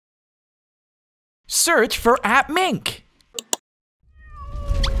Search for Appmink.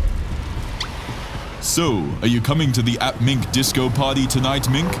 So, are you coming to the Appmink disco party tonight,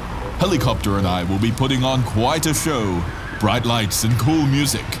 Mink? Helicopter and I will be putting on quite a show. Bright lights and cool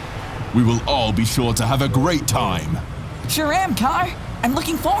music. We will all be sure to have a great time. Sure am, Car. I'm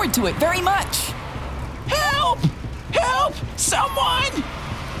looking forward to it very much. Help! Help! Someone!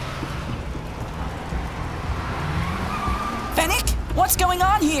 Fennec, what's going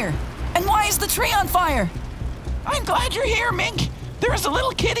on here? And why is the tree on fire? I'm glad you're here, Mink. There's a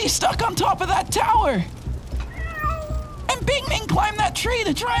little kitty stuck on top of that tower. And Big Mink climbed that tree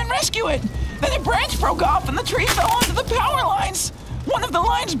to try and rescue it. Then a branch broke off and the tree fell onto the power lines. One of the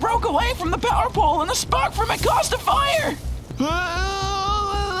lines broke away from the power pole and a spark from it caused a fire. Help!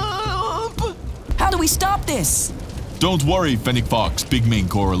 How do we stop this? Don't worry, Fennec Fox, Big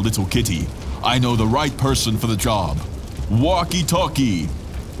Mink, or Little Kitty. I know the right person for the job. Walkie-talkie.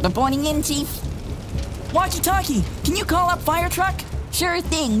 Reporting in, Chief. Walkie-talkie, can you call up fire truck? Sure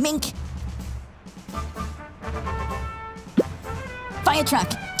thing, Mink. Fire truck,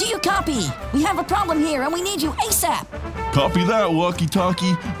 do you copy? We have a problem here and we need you ASAP. Copy that,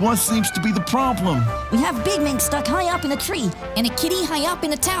 Walkie-talkie. What seems to be the problem? We have Big Mink stuck high up in a tree and a kitty high up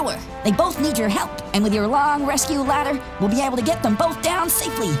in a tower. They both need your help, and with your long rescue ladder, we'll be able to get them both down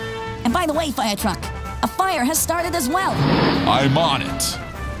safely. And by the way, fire truck, a fire has started as well. I'm on it.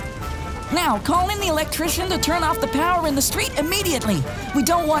 Now, call in the electrician to turn off the power in the street immediately. We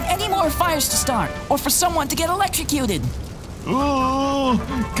don't want any more fires to start, or for someone to get electrocuted. Oh,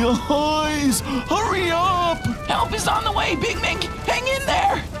 guys, hurry up! Help is on the way, Big Mink. Hang in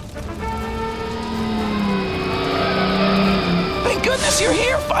there. Thank goodness you're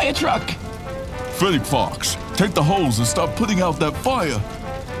here, fire truck. Fennec Fox, take the hose and start putting out that fire.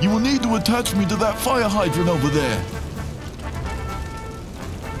 You will need to attach me to that fire hydrant over there.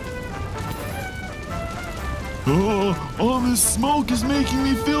 Oh, this smoke is making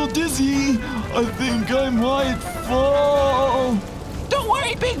me feel dizzy. I think I might fall. Don't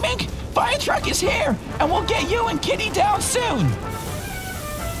worry, Big Mink. Fire truck is here, and we'll get you and Kitty down soon.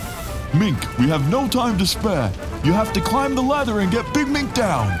 Mink, we have no time to spare. You have to climb the ladder and get Big Mink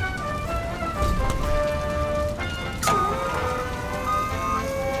down.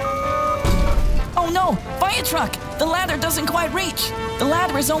 Oh no, fire truck, the ladder doesn't quite reach. The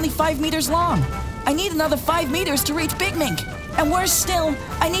ladder is only 5 meters long. I need another 5 meters to reach Big Mink. And worse still,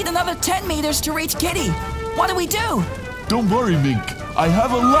 I need another 10 meters to reach Kitty. What do we do? Don't worry, Mink. I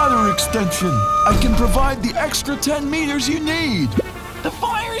have a ladder extension. I can provide the extra 10 meters you need. The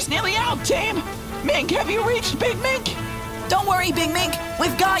fire is nearly out, team. Mink, have you reached Big Mink? Don't worry, Big Mink.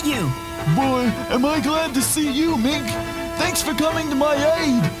 We've got you. Boy, am I glad to see you, Mink. Thanks for coming to my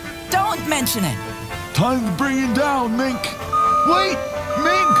aid. Don't mention it. Time to bring it down, Mink. Wait,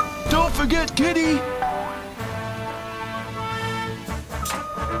 Mink, don't forget Kitty.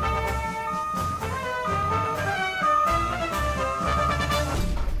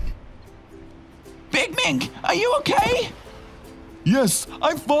 Big Mink, are you okay? Yes,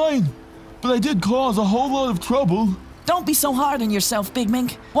 I'm fine. But I did cause a whole lot of trouble. Don't be so hard on yourself, Big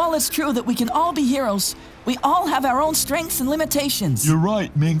Mink. While it's true that we can all be heroes, we all have our own strengths and limitations. You're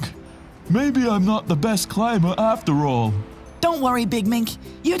right, Mink. Maybe I'm not the best climber after all. Don't worry, Big Mink.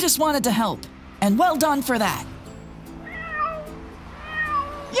 You just wanted to help. And well done for that.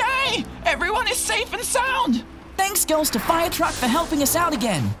 Yay! Everyone is safe and sound. Thanks goes to Fire Truck for helping us out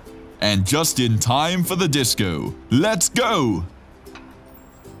again. And just in time for the disco. Let's go!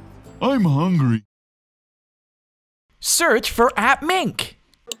 I'm hungry. Search for Appmink.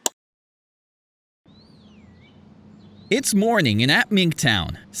 It's morning in Appmink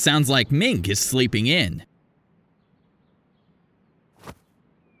Town. Sounds like Mink is sleeping in.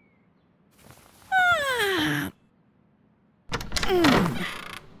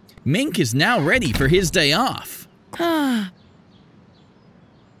 Mink is now ready for his day off.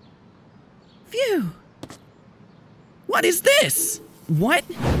 Phew. What is this? What?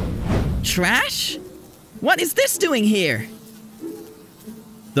 Trash? What is this doing here?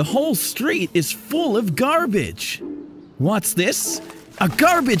 The whole street is full of garbage. What's this? A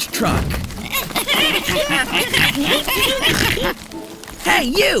garbage truck. Hey,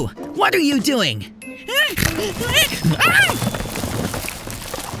 you! What are you doing?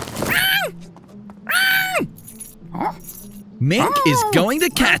 Mink is going to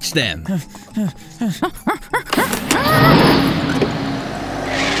catch them.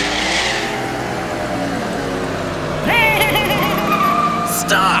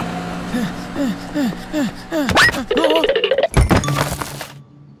 Stop!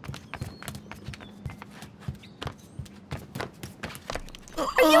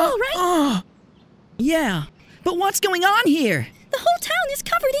 Are you all right? Yeah, but what's going on here? The whole town is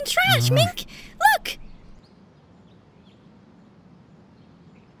covered in trash, Mink. Look!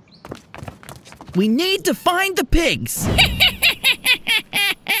 We need to find the pigs.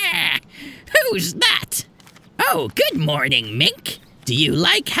 Who's that? Oh, good morning, Mink. Do you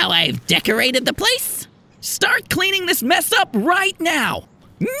like how I've decorated the place? Start cleaning this mess up right now.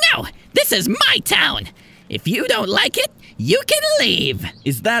 No, this is my town. If you don't like it, you can leave.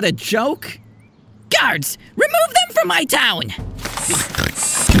 Is that a joke? Guards, remove them from my town.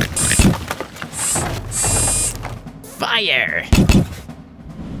 Fire.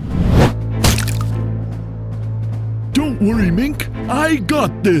 Don't worry, Mink. I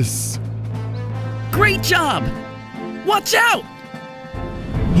got this. Great job. Watch out.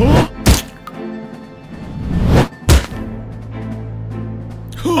 Huh?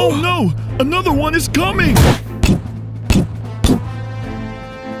 Oh no! Another one is coming!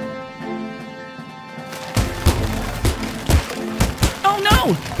 Oh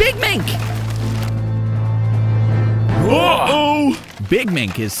no! Big Mink! Uh-oh! Big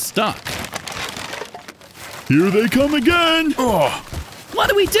Mink is stuck. Here they come again! What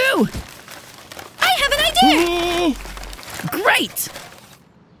do we do? I have an idea! Oh! Great!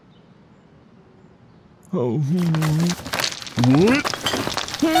 What?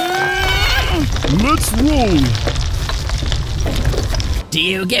 Let's roll! Do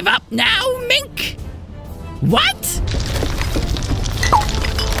you give up now, Mink? What?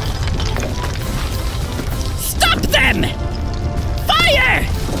 Stop them! Fire!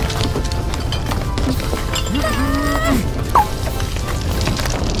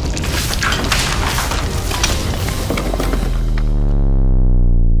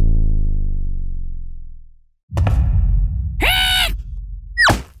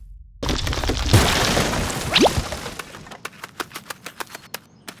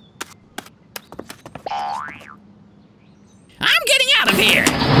 I'm getting out of here!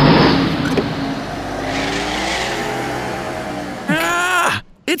 Ah!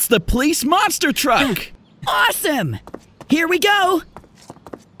 It's the police monster truck! Awesome! Here we go!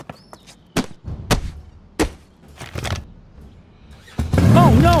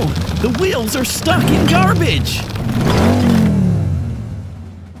 Oh no! The wheels are stuck in garbage!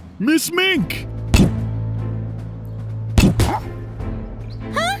 Miss Mink!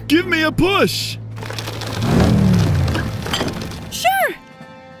 Give me a push! Sure!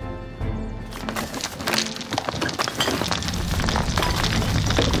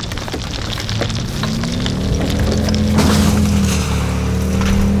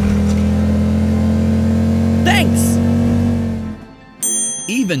 Thanks!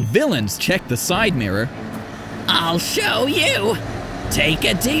 Even villains check the side mirror. I'll show you! Take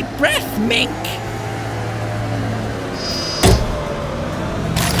a deep breath, Mink!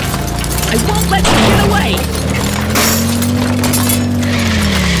 I won't let you get away!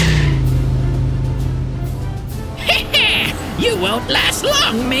 You won't last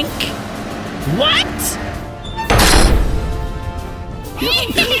long, Mink! What?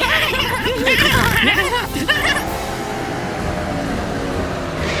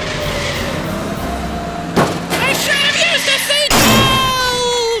 I should have used a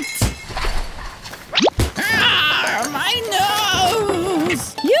seatbelt! Ah, my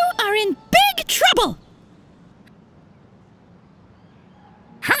nose! You are in big trouble!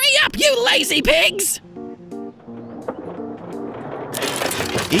 Hurry up, you lazy pigs!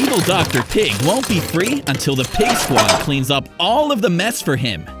 Evil Dr. Pig won't be free until the Pig Squad cleans up all of the mess for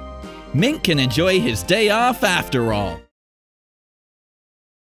him. Mink can enjoy his day off after all.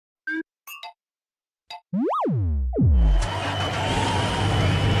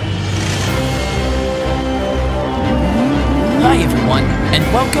 Hi everyone, and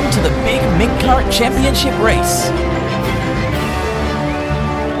welcome to the big Mink Kart Championship race.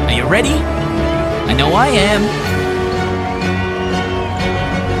 Are you ready? I know I am.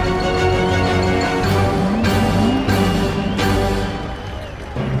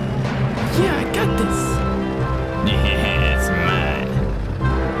 Yeah, I got this. It's mine.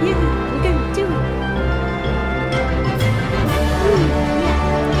 Yeah, we're gonna do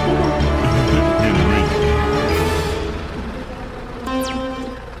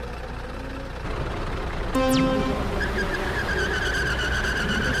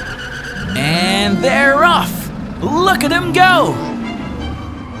And they're off! Look at them go!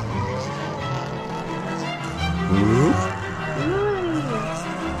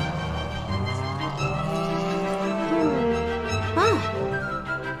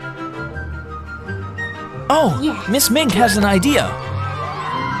 Oh, Yeah. Miss Mink has an idea.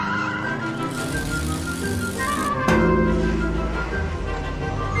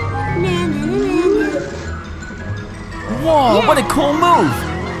 Na, na, na, na, na. Whoa, what a cool move!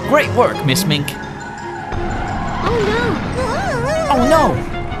 Great work, Miss Mink. Oh no! Oh no!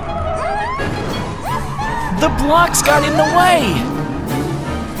 The blocks got in the way!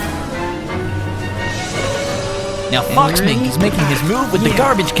 Now Fox Mink is making his move with the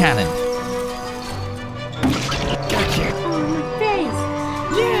garbage cannon. Oh, my face!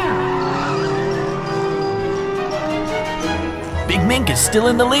 Big Mink is still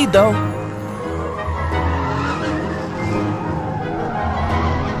in the lead though.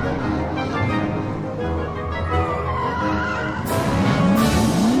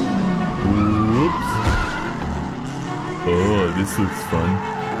 Oh, this looks fun.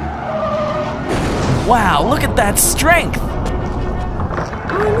 Wow, look at that strength!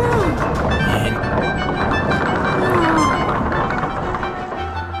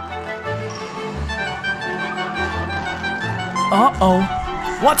 Oh Uh-oh.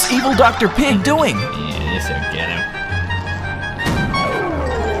 What's evil Dr. Pig doing? Yeah, this'll get him.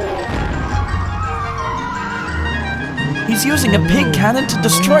 He's using a pig cannon to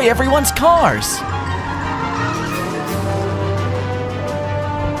destroy everyone's cars.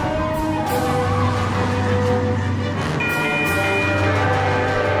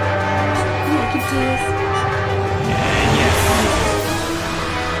 no! I can do this.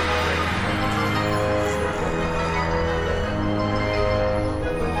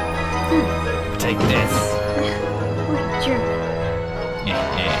 Take this. What a jerk.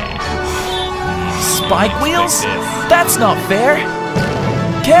 Spike wheels? Take this. That's not fair.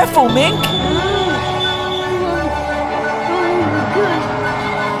 Careful, Mink. Oh, good.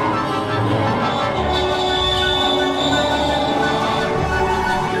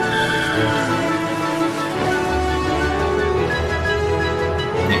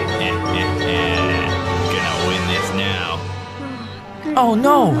 Gonna win this now. Oh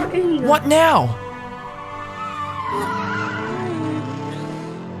no. What now?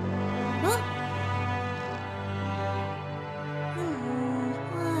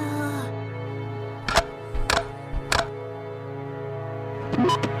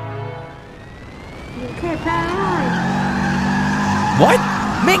 Okay, power on. What?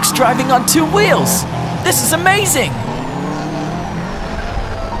 Mink's driving on 2 wheels. This is amazing.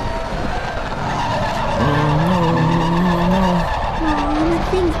 Oh, my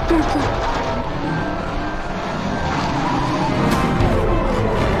thing's broken.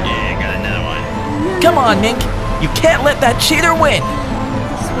 Yeah, got another one. Come on, Mink. You can't let that cheater win.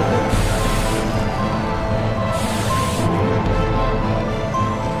 This way.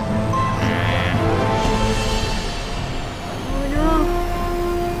 Oh no.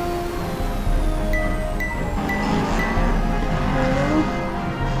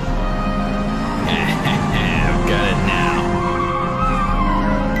 I've got it now.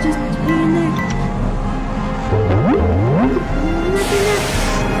 Just here and there. Nothing else.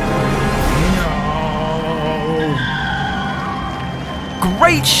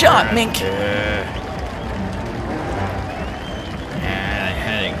 Great shot, Mink. Yeah, they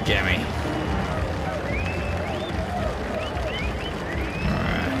had to get me.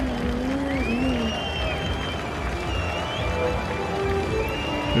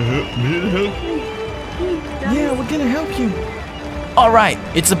 Yeah, we're gonna help you. All right,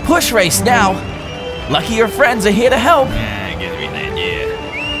 it's a push race now. Lucky your friends are here to help. Yeah, it gives me an idea.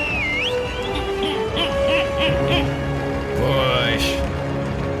 Push.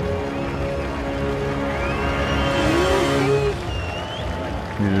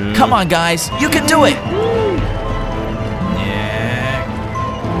 Come on, guys. You can do it. Yeah.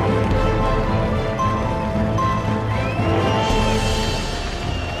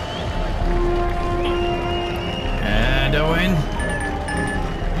 Doing.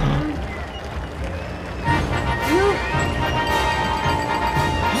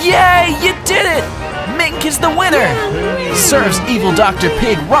 Yay, you did it! Mink is the winner. Serves evil Dr.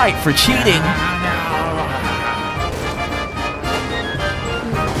 Pig right for cheating.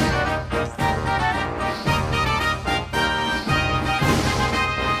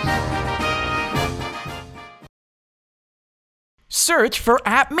 Search for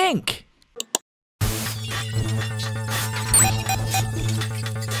Appmink.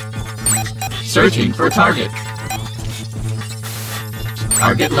 Searching for target.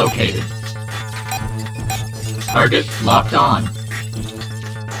 Target located. Target locked on.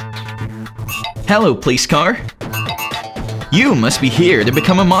 Hello, police car. You must be here to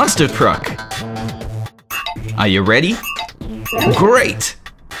become a monster truck. Are you ready? Great!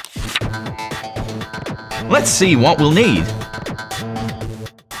 Let's see what we'll need.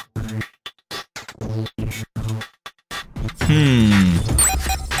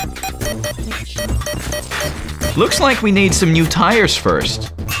 Looks like we need some new tires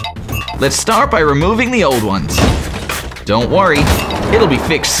first. Let's start by removing the old ones. Don't worry, it'll be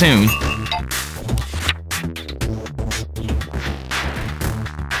fixed soon.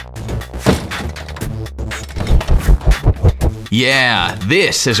 Yeah,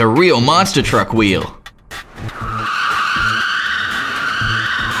 this is a real monster truck wheel.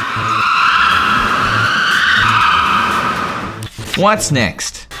 What's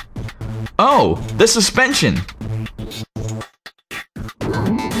next? Oh, the suspension.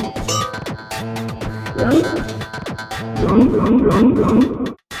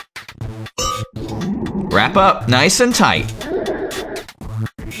 Wrap up nice and tight.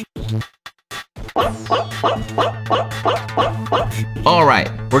 Alright,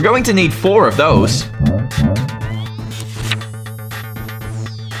 we're going to need 4 of those.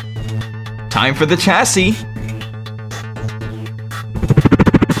 Time for the chassis.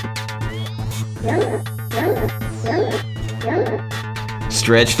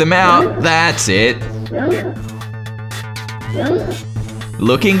 Stretch them out, that's it.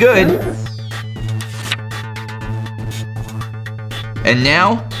 Looking good. And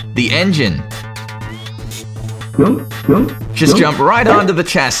now, the engine. Just jump right onto the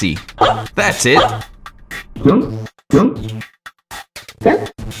chassis. That's it.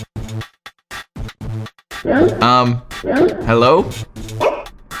 Hello?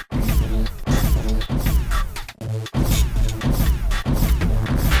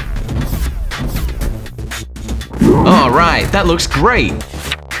 Alright, that looks great.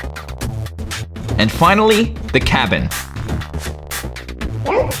 And finally, the cabin.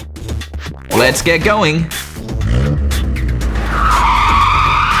 Let's get going.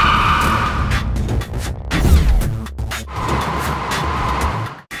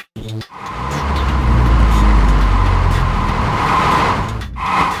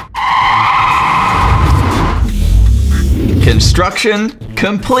 Construction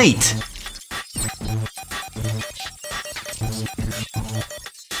complete.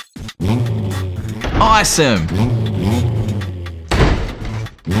 Awesome.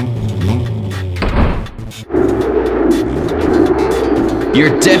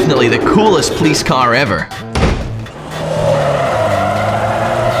 You're definitely the coolest police car ever.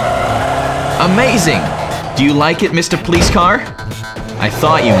 Amazing. Do you like it, Mr. Police Car? I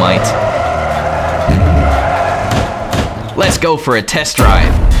thought you might. Let's go for a test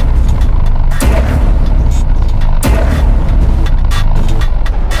drive.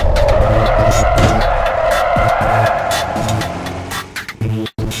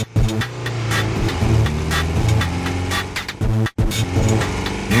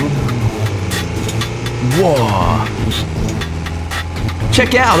 Whoa!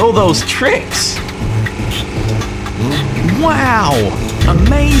 Check out all those tricks! Wow!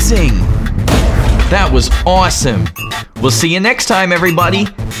 Amazing! That was awesome! We'll see you next time, everybody!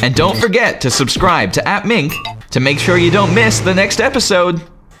 And don't forget to subscribe to Appmink to make sure you don't miss the next episode!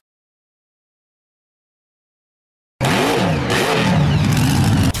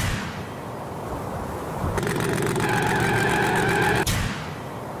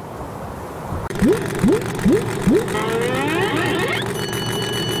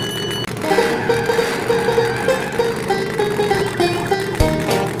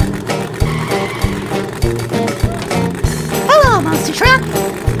 Hello, monster truck.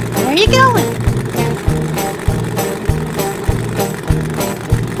 Where are you going?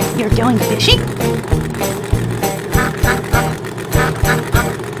 You're going fishing?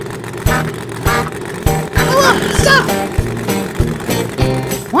 Hello, stop!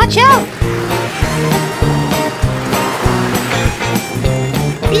 Watch out!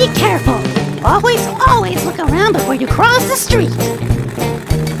 Be careful! Always look around before you cross the street!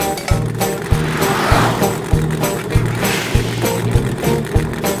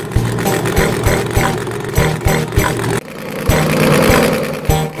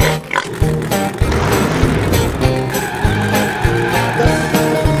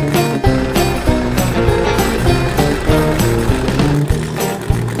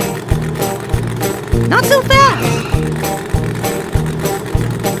 Not so fast!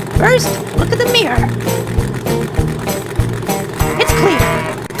 First, look at the mirror. It's clear.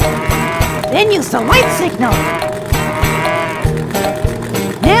 Then use the light signal.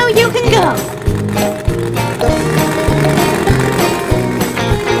 Now you can go.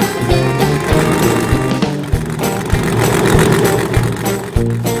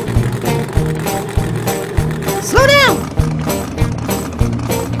 Slow down!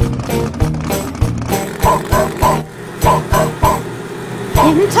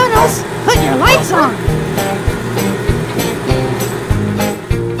 In tunnels, put your lights on!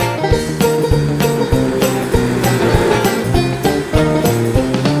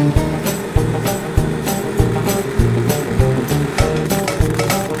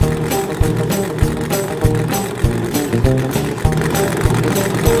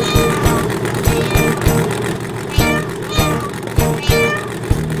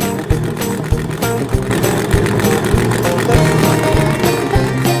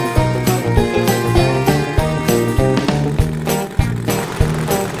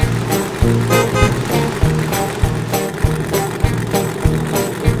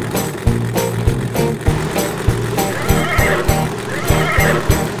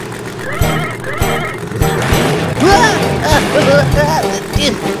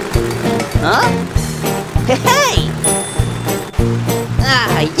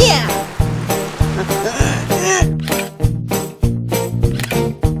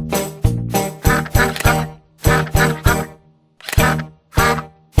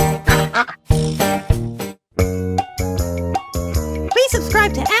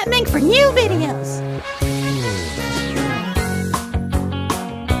 new videos.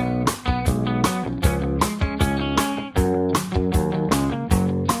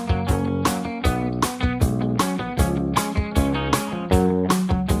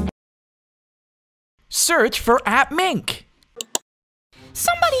 Search for Appmink.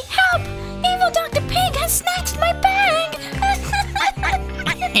 Somebody help! Evil Dr. Pig has snatched my bag!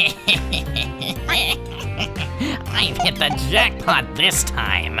 I've hit the jackpot this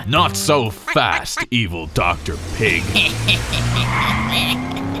time. Not so fast, evil Dr. Pig.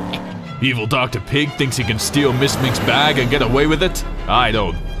 Evil Dr. Pig thinks he can steal Miss Mink's bag and get away with it? I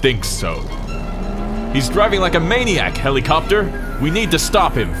don't think so. He's driving like a maniac, Helicopter. We need to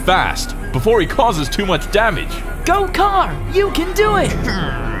stop him fast, before he causes too much damage. Go, car! You can do it!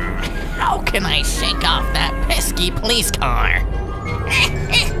 How can I shake off that pesky police car?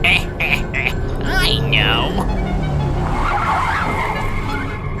 I know.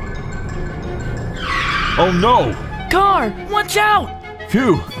 Oh no! Car, watch out!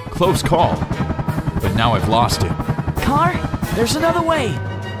 Phew, close call. But now I've lost him. Car, there's another way.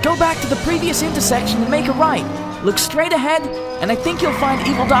 Go back to the previous intersection and make a right. Look straight ahead, and I think you'll find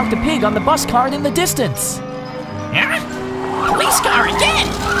Evil Dr. Pig on the bus card in the distance. Huh? Police car again?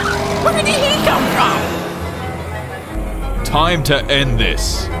 Where did he come from? Time to end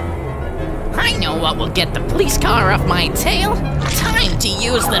this. I know what will get the police car off my tail. Time to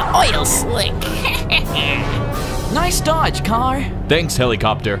use the oil slick. Nice dodge, car. Thanks,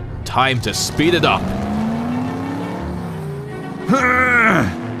 Helicopter. Time to speed it up.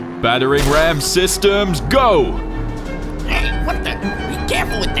 Battering ram systems, go! Hey, what the? Be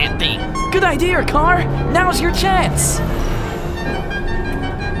careful with that thing. Good idea, car. Now's your chance.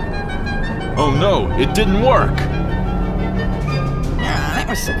 Oh no, it didn't work. That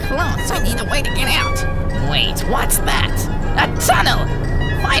was so close. I need a way to get out. Wait, what's that? A tunnel!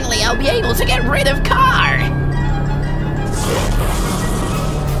 Finally, I'll be able to get rid of car!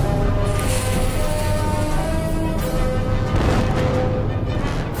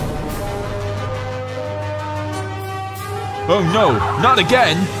 Oh no, not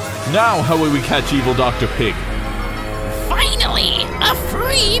again! Now how will we catch evil Dr. Pig? Finally, a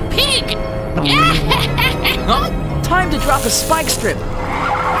free pig! Time to drop a spike strip.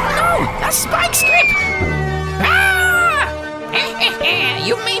 No, a spike strip! Ah!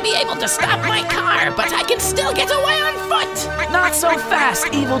 You may be able to stop my car, but I can still get away on foot! Not so fast,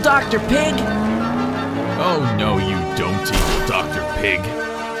 Evil Dr. Pig. Oh no, you don't, evil Dr. Pig.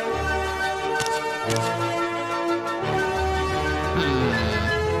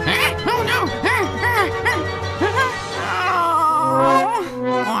 Oh no!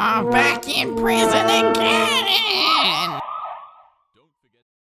 Oh, back in prison again!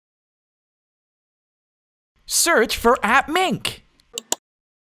 Search for Appmink.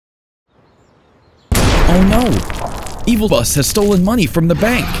 Oh no! Evil Bus has stolen money from the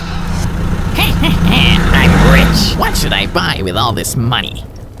bank. I'm rich. What should I buy with all this money?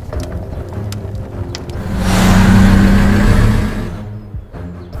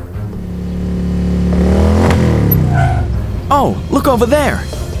 Oh, look over there.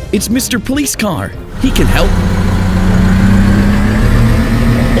 It's Mr. Police Car. He can help.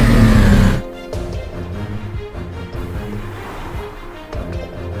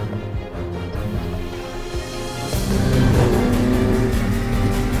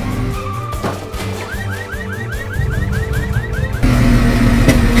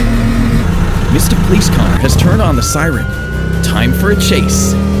 Mr. Police Car has turned on the siren. Time for a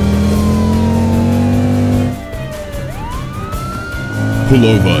chase. Pull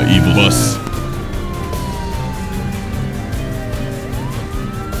over, evil bus.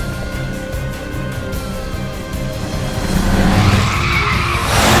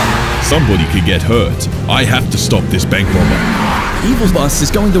 Somebody could get hurt. I have to stop this bank robber. Evil Bus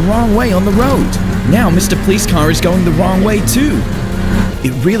is going the wrong way on the road. Now Mr. Police Car is going the wrong way too.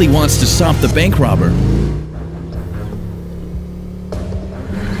 It really wants to stop the bank robber.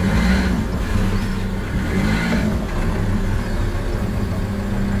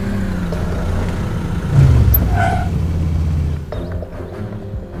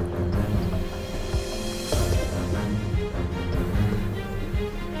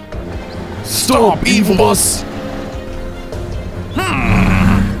 Stop, evil bus!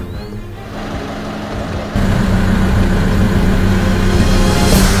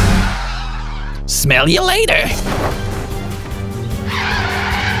 Smell you later.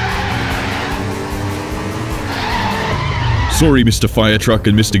 Sorry, Mr. Fire Truck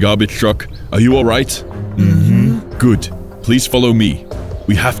and Mr. Garbage Truck. Are you alright? Mm-hmm. Good. Please follow me.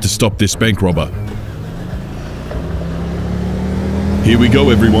 We have to stop this bank robber. Here we go,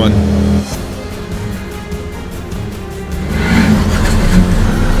 everyone.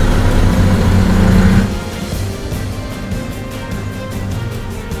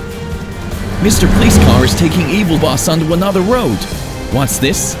 Mr. Police Car is taking Evil Boss onto another road. What's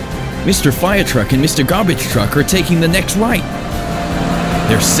this? Mr. Fire Truck and Mr. Garbage Truck are taking the next right.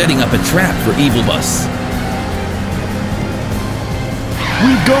 They're setting up a trap for Evil Boss.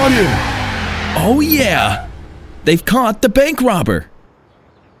 We've got him! Oh yeah! They've caught the bank robber.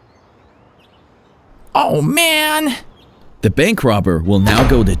 Oh man! The bank robber will now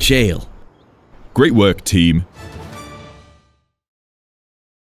go to jail. Great work, team.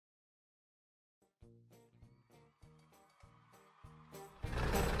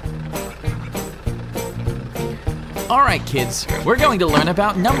 Alright kids, we're going to learn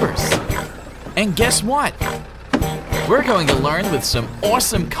about numbers. And guess what? We're going to learn with some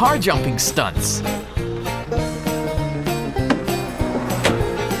awesome car jumping stunts.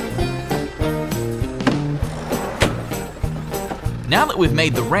 Now that we've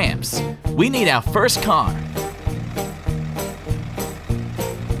made the ramps, we need our first car.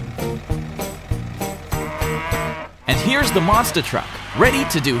 And here's the monster truck, ready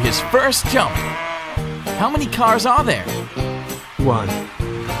to do his first jump. How many cars are there? 1.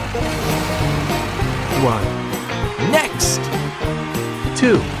 Next!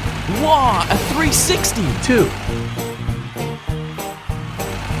 2. Wow, a 360! 2.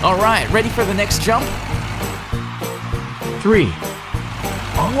 Alright, ready for the next jump? 3.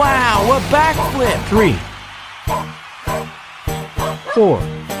 Wow, a backflip! 3. 4.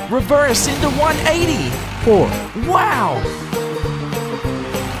 Reverse into 180! 4. Wow!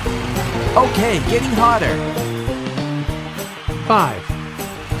 Okay, getting hotter. 5.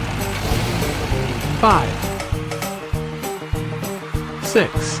 5.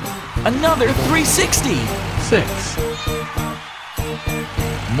 6. Another 360! 6.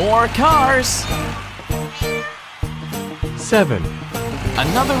 More cars! 7.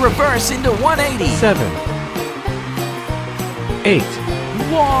 Another reverse into 180! 7. 8.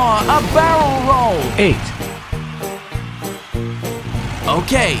 Whoa, a barrel roll! 8.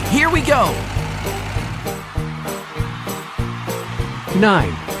 Okay, here we go!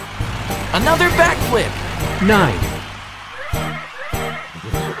 9. Another backflip! 9.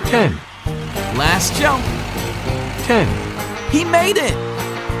 10. Last jump! 10. He made it!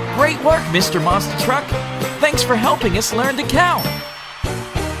 Great work, Mr. Monster Truck! Thanks for helping us learn to count!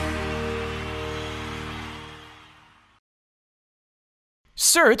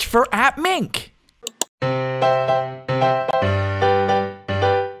 Search for Appmink!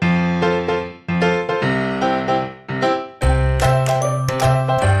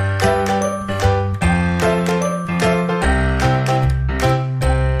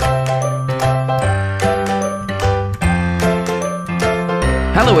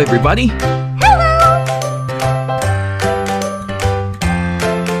 Hello, everybody! Hello!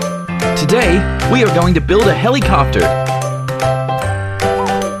 Today, we are going to build a helicopter.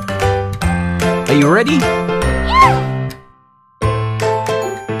 Are you ready?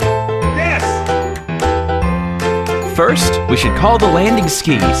 Yes! First, we should call the landing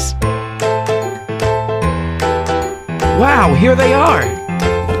skis. Wow, here they are!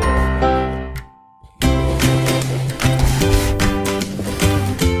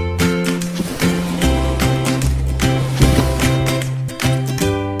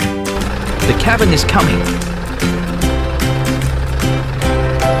 The cabin is coming.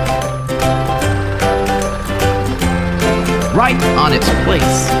 Right on its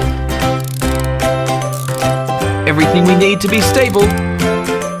place. Everything we need to be stable.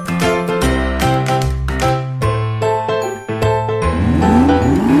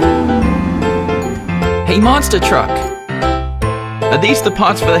 Hey, Monster Truck! Are these the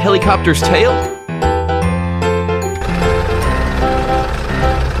parts for the helicopter's tail?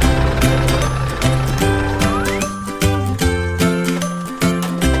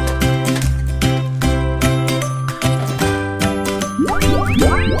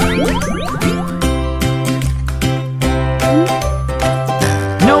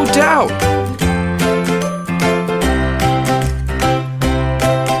 No doubt!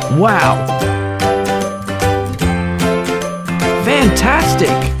 Wow! Fantastic!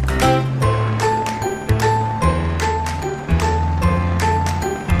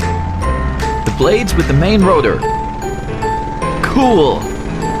 The blades with the main rotor. Cool!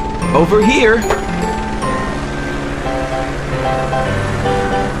 Over here.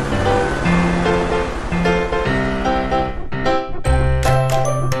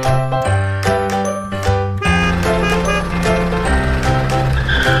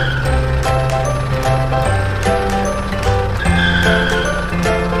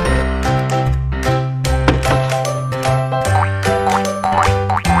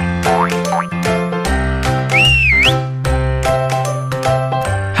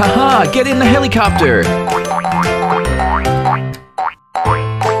 Haha, get in the helicopter!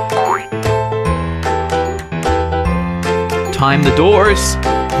 Time the doors.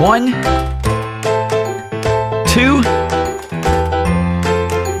 1, 2,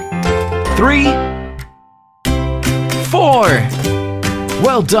 3, 4.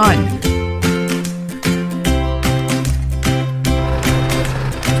 Well done.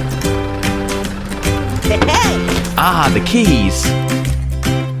 Ah, the keys.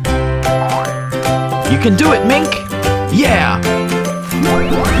 You can do it, Mink. Yeah.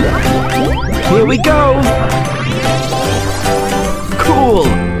 Here we go. Cool.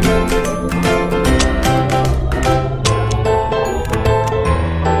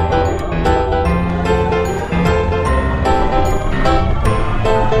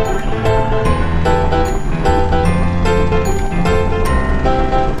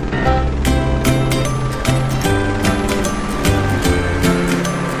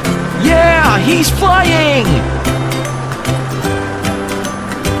 Yeah, he's flying!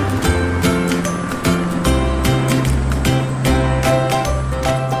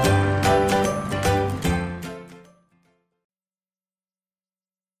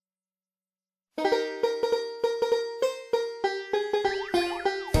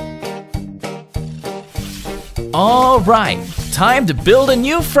 All right, time to build a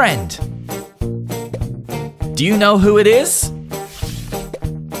new friend. Do you know who it is?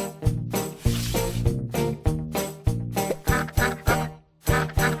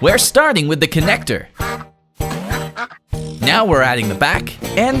 We're starting with the connector. Now we're adding the back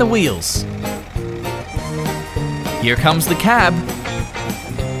and the wheels. Here comes the cab.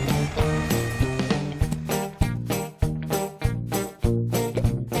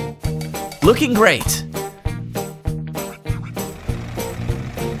 Looking great.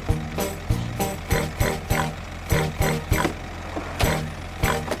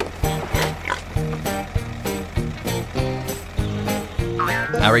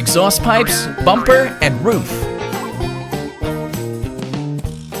 Our exhaust pipes, bumper, and roof.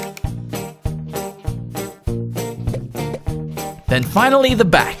 Then finally the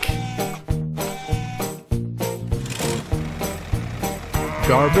back.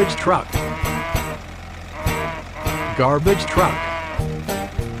 Garbage truck. Garbage truck.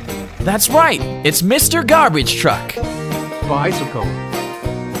 That's right, it's Mr. Garbage Truck. Bicycle.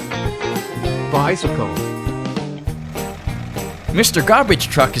 Bicycle. Mr. Garbage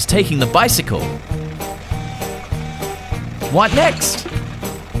Truck is taking the bicycle. What next?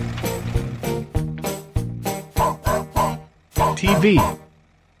 TV.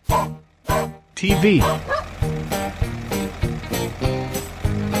 TV.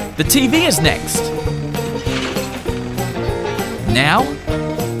 The TV is next. Now?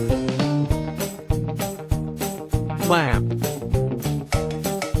 Lamp.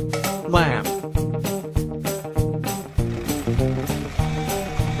 Lamp.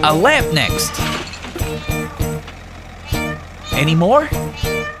 A lamp next. Any more?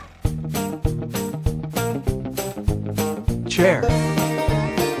 Chair.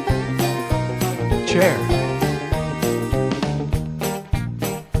 Chair.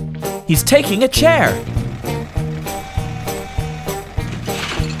 He's taking a chair.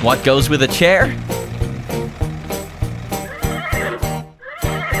 What goes with a chair?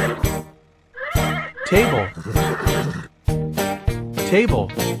 Table.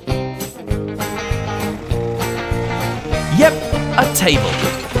 Table. Yep, a table.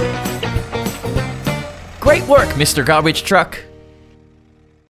 Great work, Mr. Garbage Truck.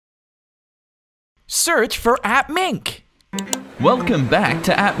 Search for Appmink. Welcome back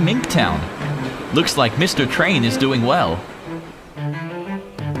to Appmink Town. Looks like Mr. Train is doing well.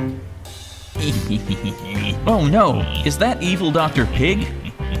 Oh no, is that evil Dr. Pig?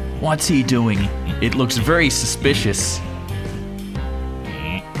 What's he doing? It looks very suspicious.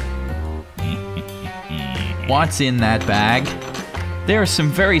 What's in that bag? There are some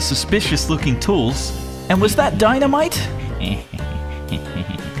very suspicious looking tools. And was that dynamite?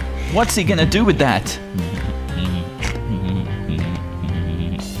 What's he gonna do with that?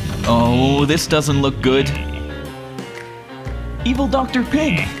 Oh, this doesn't look good. Evil Dr.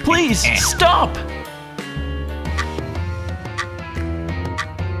 Pig, please stop!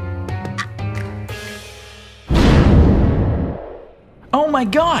 Oh my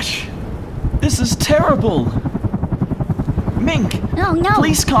gosh! This is terrible! Mink! Oh no!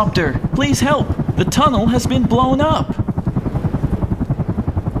 Police copter! Please help! The tunnel has been blown up!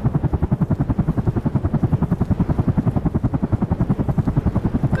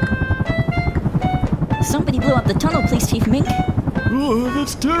 Somebody blew up the tunnel, please, Chief Mink. Oh,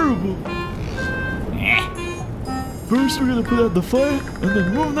 that's terrible! First, we're gonna put out the fire and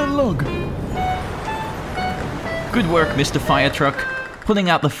then move that log. Good work, Mr. Fire Truck. Putting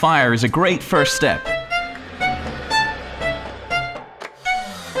out the fire is a great first step.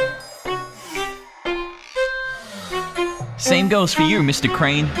 Same goes for you, Mr.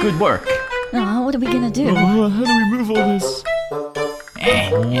 Crane. Good work. Oh, what are we gonna do? How do we move all this?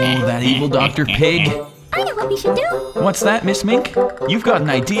 Oh, that evil Dr. Pig. I know what we should do. What's that, Miss Mink? You've got an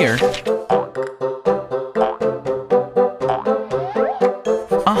idea.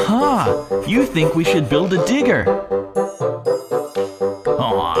 Aha! You think we should build a digger.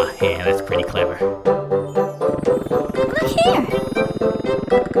 Aw, yeah, that's pretty clever. Look here.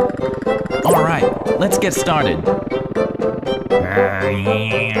 All right, let's get started.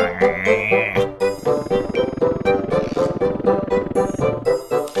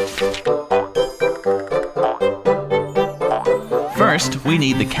 First, we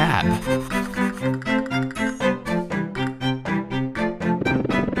need the cab.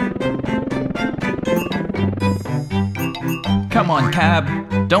 Come on, cab.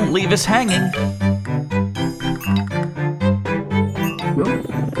 Don't leave us hanging.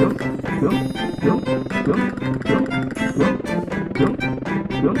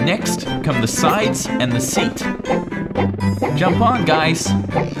 Next come the sides and the seat. Jump on, guys.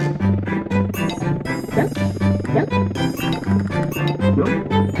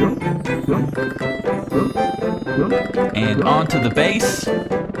 And onto the base.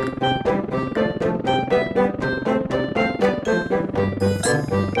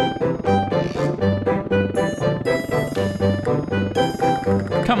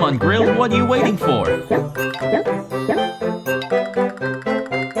 Come on, Grill, what are you waiting for?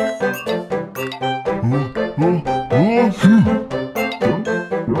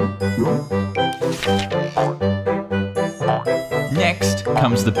 Next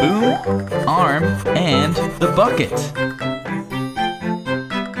comes the boom, arm, and the bucket.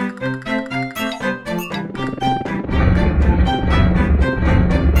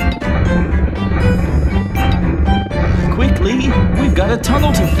 Quickly, we've got a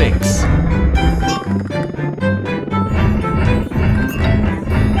tunnel to fix.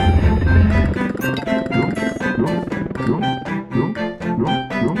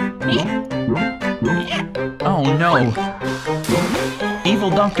 Oh no! Evil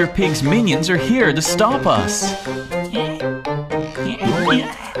Dr. Pig's minions are here to stop us.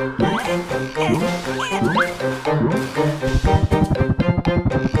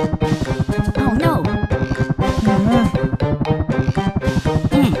 Oh no!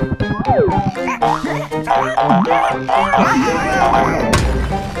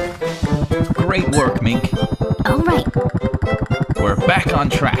 Great work, Mink. All right. We're back on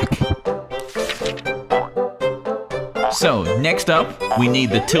track. So, next up, we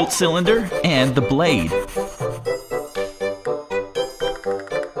need the tilt cylinder and the blade.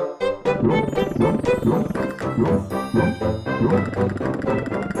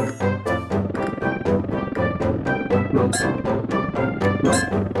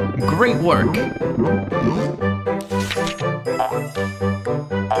 Great work.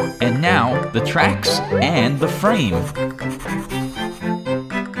 And now, the tracks and the frame.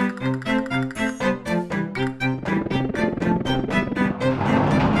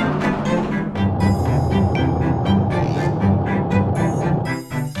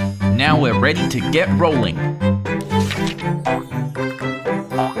 Now we're ready to get rolling.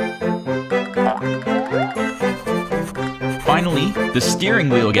 Finally, the steering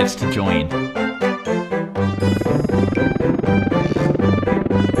wheel gets to join.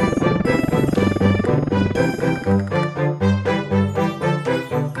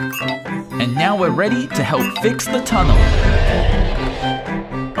 And now we're ready to help fix the tunnel.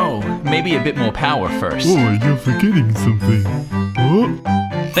 Oh, maybe a bit more power first. Oh, you're forgetting something. Oh.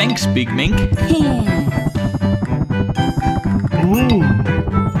 Thanks, Big Mink. Oh.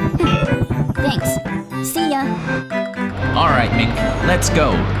 Thanks. See ya. All right, Mink, let's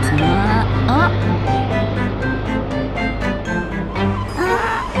go.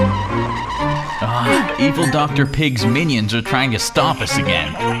 Evil Dr. Pig's minions are trying to stop us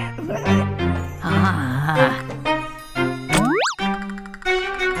again.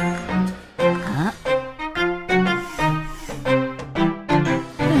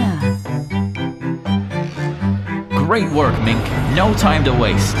 Great work, Mink. No time to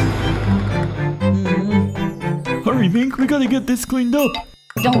waste. Hurry, Mink, we gotta get this cleaned up.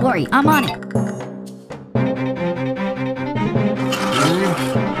 Don't worry, I'm on it.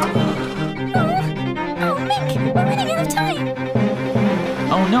 Oh, Mink, we're running out of time.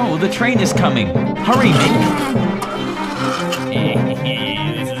 Oh no, the train is coming. Hurry, Mink.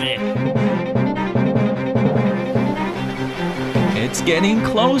 This is it. It's getting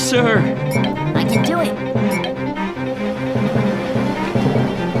closer. I can do it.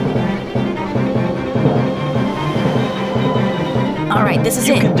 All right, this is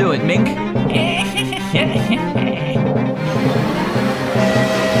You it. can do it, Mink. Oh,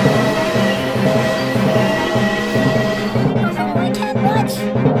 I can't watch.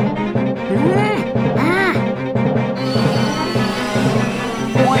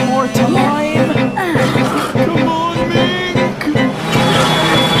 One more time. Come on, Mink!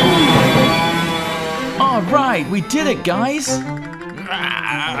 All right, we did it, guys.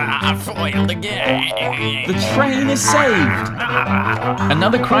 Foiled again. The train is saved.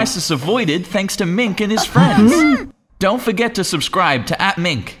 Another crisis avoided thanks to Mink and his friends. Don't forget to subscribe to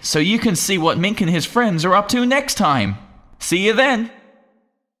Appmink so you can see what Mink and his friends are up to next time. See you then.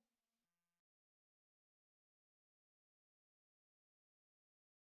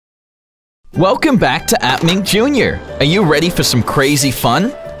 Welcome back to Appmink Jr. Are you ready for some crazy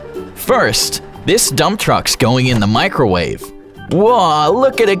fun? First, this dump truck's going in the microwave. Whoa,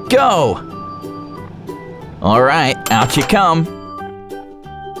 look at it go! Alright, out you come.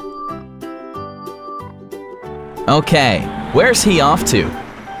 Okay, where's he off to?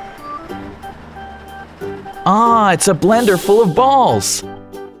 Ah, it's a blender full of balls.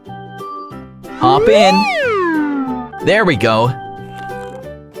 Hop in. There we go.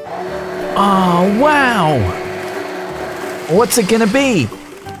 Oh, wow! What's it gonna be?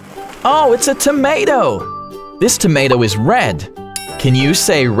 Oh, it's a tomato! This tomato is red. Can you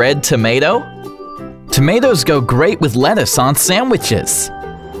say red tomato? Tomatoes go great with lettuce on sandwiches.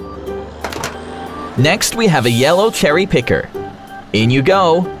 Next, we have a yellow cherry picker. In you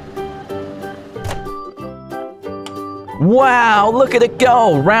go. Wow, look at it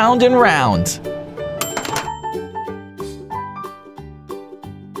go, round and round.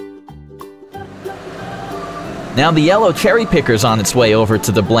 Now the yellow cherry picker's on its way over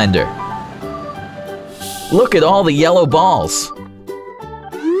to the blender. Look at all the yellow balls.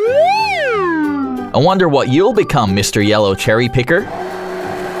 I wonder what you'll become, Mr. Yellow Cherry Picker.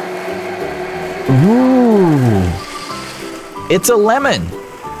 Ooh! It's a lemon.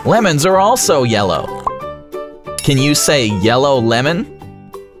 Lemons are also yellow. Can you say yellow lemon?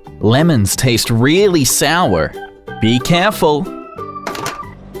 Lemons taste really sour. Be careful.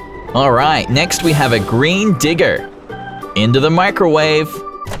 All right, next we have a green digger. Into the microwave.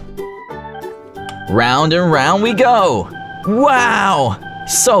 Round and round we go. Wow!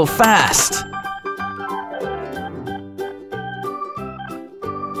 So fast.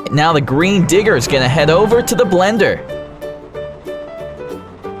 Now the green digger is gonna head over to the blender.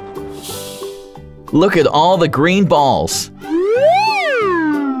 Look at all the green balls.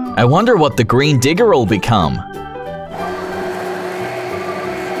 I wonder what the green digger will become.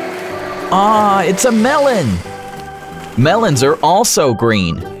 Ah, it's a melon. Melons are also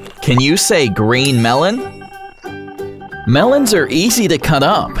green. Can you say green melon? Melons are easy to cut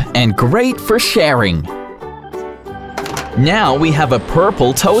up and great for sharing. Now we have a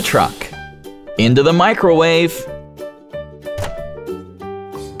purple tow truck. Into the microwave.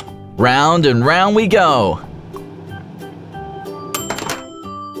 Round and round we go.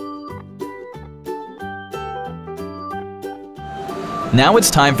 Now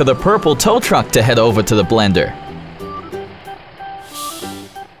it's time for the purple tow truck to head over to the blender.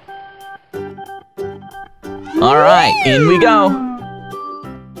 All right, in we go.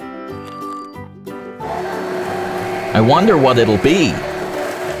 I wonder what it'll be.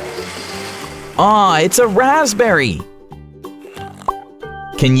 Ah, it's a raspberry.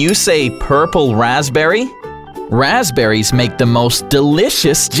 Can you say purple raspberry? Raspberries make the most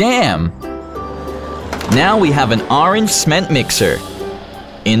delicious jam. Now we have an orange cement mixer.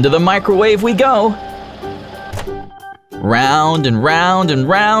 Into the microwave we go. Round and round and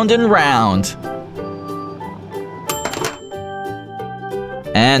round and round.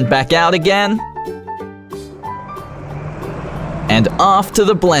 And back out again. And off to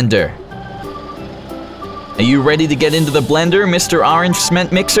the blender. Are you ready to get into the blender, Mr. Orange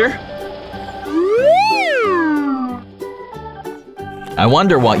Cement Mixer? I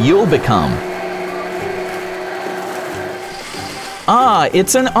wonder what you'll become. Ah,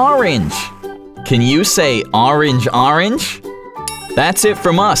 it's an orange. Can you say orange orange? That's it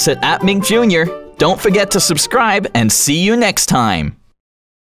from us at Appmink Jr. Don't forget to subscribe and see you next time.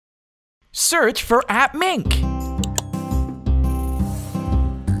 Search for Appmink.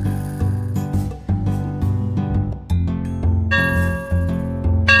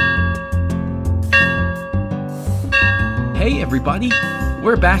 Hey everybody,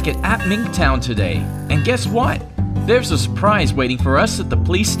 we're back at Appmink Town today, and guess what? There's a surprise waiting for us at the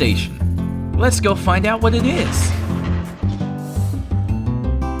police station. Let's go find out what it is.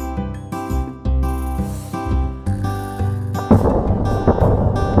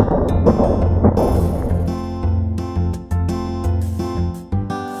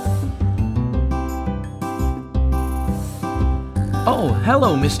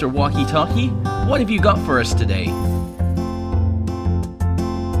 hello, Mr. Walkie-Talkie. What have you got for us today?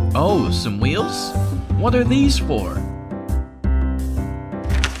 Oh, some wheels? What are these for?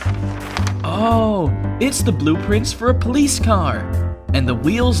 Oh, it's the blueprints for a police car. And the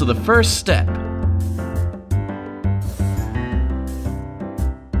wheels are the first step.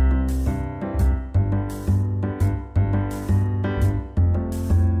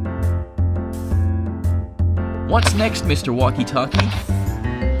 What's next, Mr. Walkie-Talkie?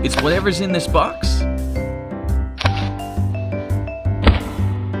 It's whatever's in this box?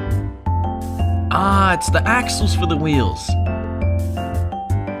 Ah, it's the axles for the wheels.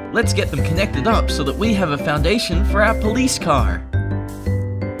 Let's get them connected up so that we have a foundation for our police car.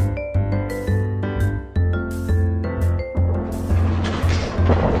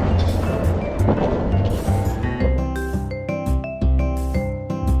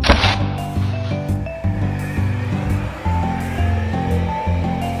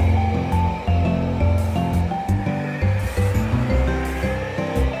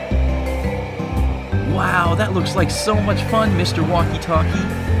 Wow, that looks like so much fun, Mr. Walkie-Talkie.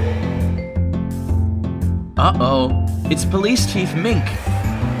 Uh-oh, it's Police Chief Mink.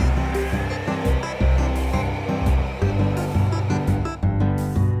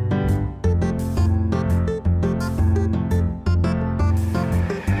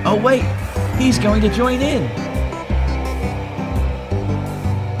 Oh wait, he's going to join in.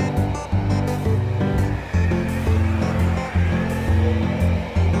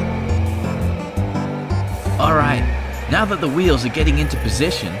 Alright, now that the wheels are getting into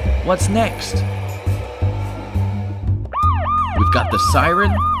position, what's next? We've got the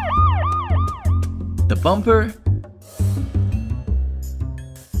siren, the bumper,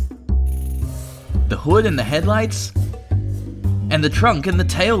 the hood and the headlights, and the trunk and the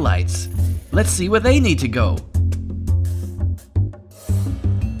tail lights. Let's see where they need to go.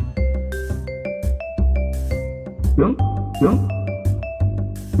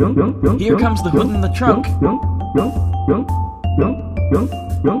 Here comes the hood and the trunk.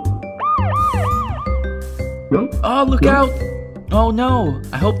 Oh, look out! Oh no,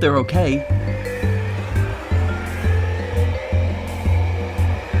 I hope they're okay.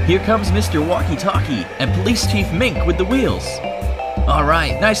 Here comes Mr. Walkie-Talkie and Police Chief Mink with the wheels.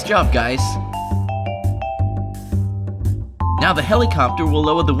 Alright, nice job, guys. Now the helicopter will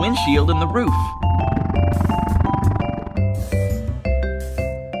lower the windshield and the roof.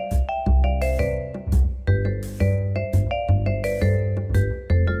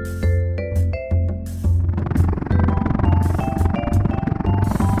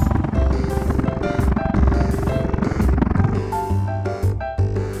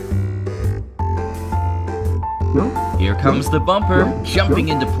 Here comes the bumper, jumping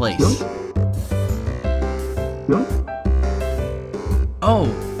into place. Oh,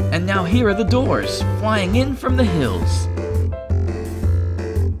 and now here are the doors, flying in from the hills.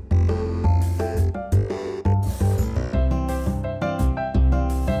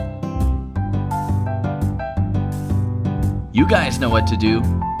 You guys know what to do.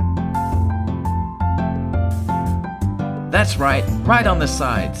 That's right on the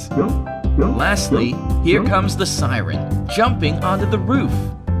sides. Lastly, here comes the siren, jumping onto the roof.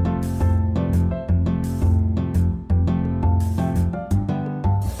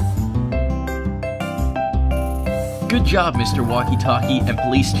 Good job, Mr. Walkie-Talkie and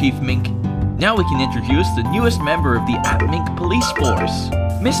Police Chief Mink. Now we can introduce the newest member of the Appmink Police Force,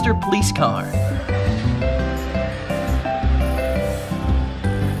 Mr. Police Car.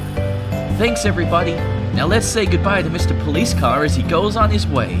 Thanks, everybody. Now let's say goodbye to Mr. Police Car as he goes on his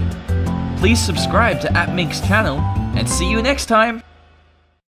way. Please subscribe to Appmink's channel, and see you next time!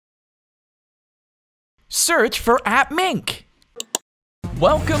 Search for Appmink!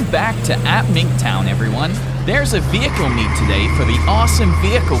 Welcome back to Appmink Town, everyone. There's a vehicle meet today for the awesome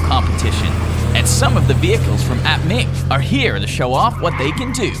vehicle competition, and some of the vehicles from Appmink are here to show off what they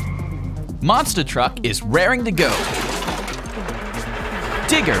can do. Monster Truck is raring to go.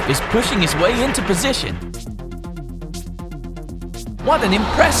 Digger is pushing his way into position. What an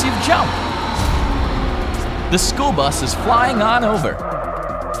impressive jump! The school bus is flying on over.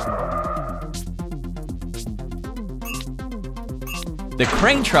 The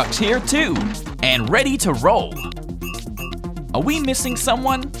crane truck's here too, and ready to roll. Are we missing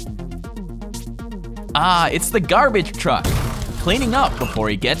someone? Ah, it's the garbage truck, cleaning up before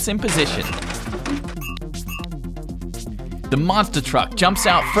he gets in position. The monster truck jumps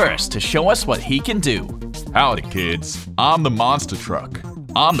out first to show us what he can do. Howdy, kids. I'm the Monster Truck.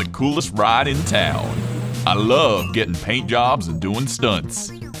 I'm the coolest ride in town. I love getting paint jobs and doing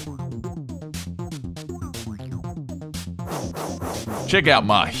stunts. check out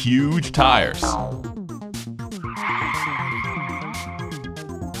my huge tires.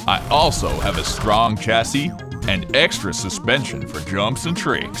 I also have a strong chassis and extra suspension for jumps and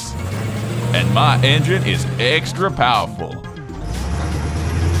tricks. And my engine is extra powerful.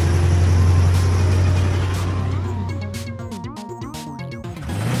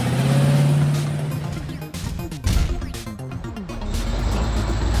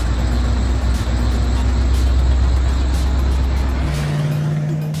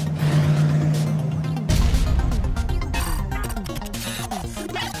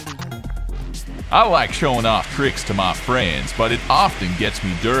 I like showing off tricks to my friends, but it often gets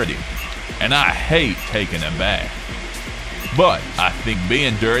me dirty, and I hate taking them back. But I think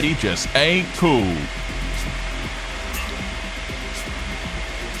being dirty just ain't cool.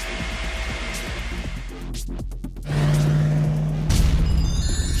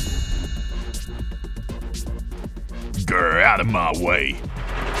 Grr, out of my way.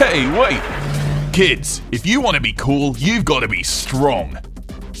 Hey, wait! Kids, if you want to be cool, you've got to be strong.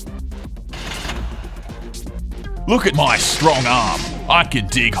 Look at my strong arm. I can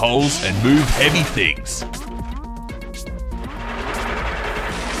dig holes and move heavy things.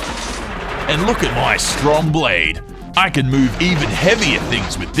 And look at my strong blade. I can move even heavier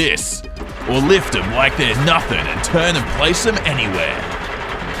things with this. Or lift them like they're nothing and turn and place them anywhere.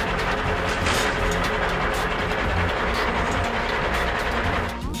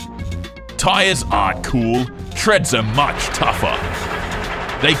 Tires aren't cool. Treads are much tougher.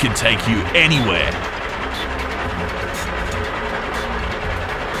 They can take you anywhere.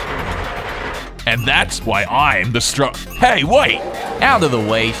 And that's why I'm the strong. Hey, wait! Out of the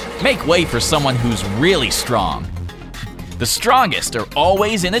way. Make way for someone who's really strong. The strongest are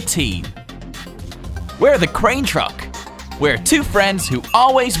always in a team. We're the crane truck. We're two friends who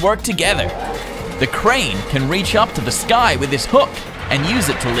always work together. The crane can reach up to the sky with his hook and use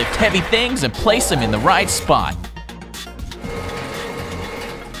it to lift heavy things and place them in the right spot.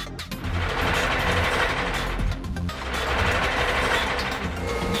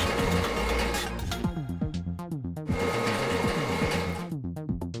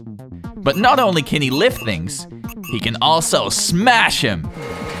 But not only can he lift things, he can also smash them.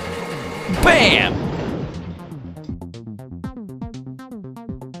 Bam!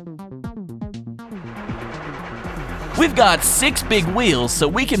 We've got 6 big wheels so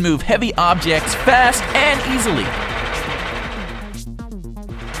we can move heavy objects fast and easily.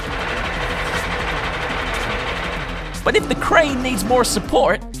 But if the crane needs more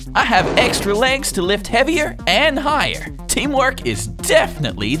support, I have extra legs to lift heavier and higher. Teamwork is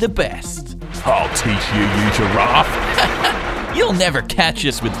definitely the best. I'll teach you, you giraffe. You'll never catch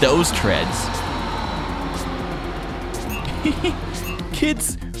us with those treads.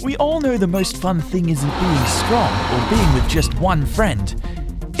 Kids, we all know the most fun thing isn't being strong or being with just one friend.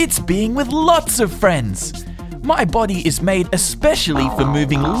 It's being with lots of friends. My body is made especially for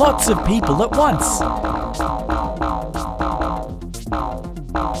moving lots of people at once.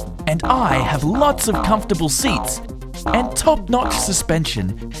 And I have lots of comfortable seats and top-notch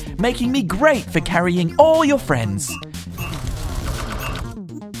suspension, making me great for carrying all your friends.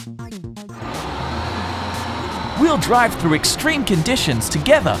 We'll drive through extreme conditions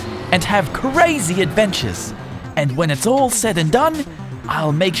together and have crazy adventures. And when it's all said and done,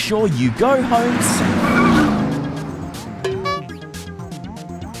 I'll make sure you go home safe.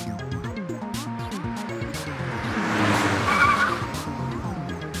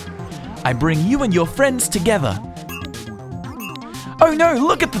 I bring you and your friends together. Oh no,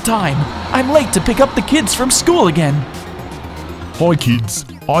 look at the time! I'm late to pick up the kids from school again. Hi kids,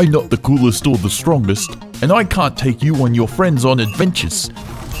 I'm not the coolest or the strongest, and I can't take you and your friends on adventures.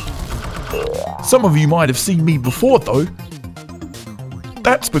 Some of you might have seen me before though.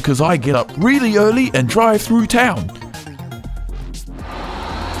 That's because I get up really early and drive through town.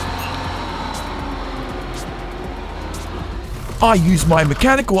 I use my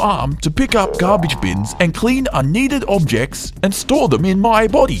mechanical arm to pick up garbage bins and clean unneeded objects and store them in my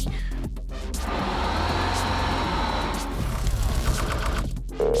body.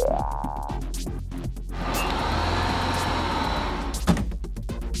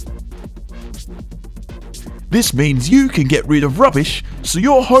 This means you can get rid of rubbish so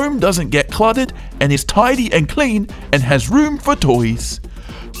your home doesn't get cluttered and is tidy and clean and has room for toys.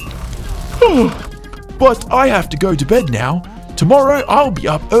 But I have to go to bed now. Tomorrow I'll be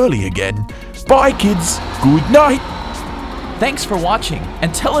up early again. Bye kids, good night. Thanks for watching,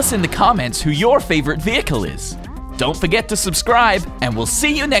 and tell us in the comments who your favorite vehicle is. Don't forget to subscribe, and we'll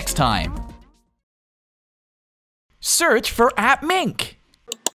see you next time. Search for Appmink.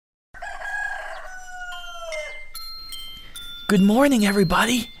 Good morning,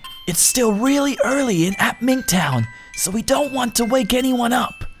 everybody. It's still really early in Appmink Town, so we don't want to wake anyone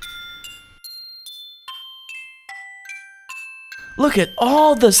up. Look at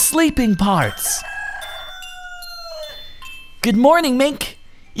all the sleeping parts. Good morning, Mink.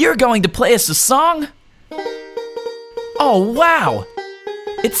 You're going to play us a song? Oh, wow.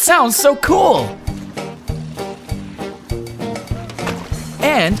 It sounds so cool.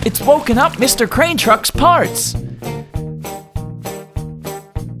 And it's woken up Mr. Crane Truck's parts.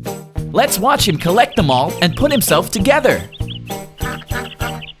 Let's watch him collect them all and put himself together.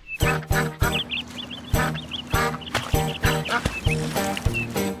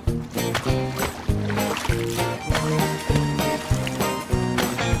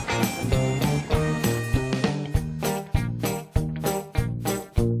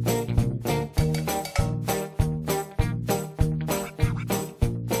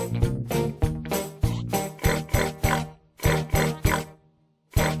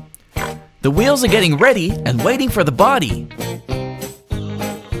 The wheels are getting ready and waiting for the body.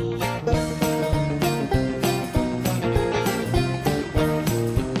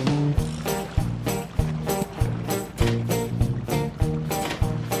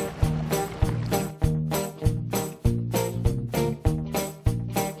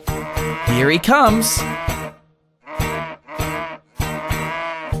 Here he comes.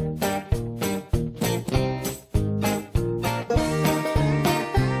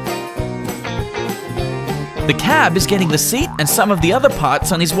 The cab is getting the seat and some of the other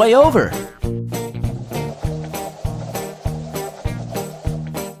parts on his way over.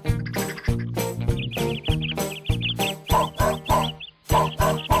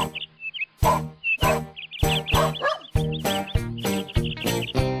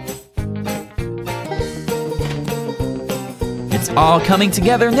 It's all coming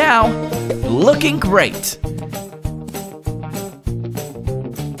together now. Looking great.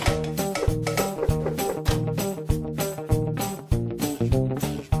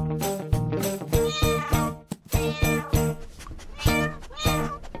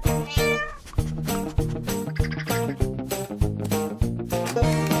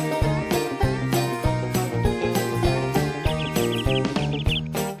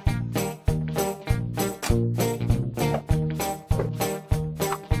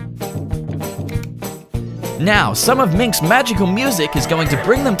 Now, some of Mink's magical music is going to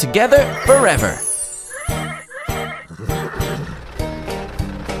bring them together forever.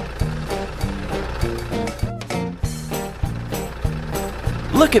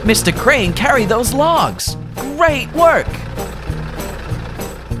 Look at Mr. Crane carry those logs. Great work!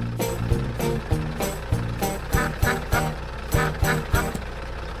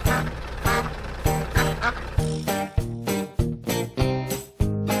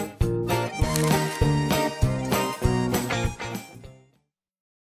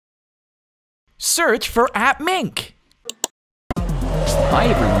 Search for Appmink. Hi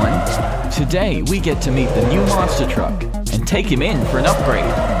everyone. Today we get to meet the new monster truck and take him in for an upgrade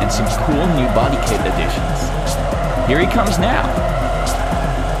and some cool new body kit additions. Here he comes now.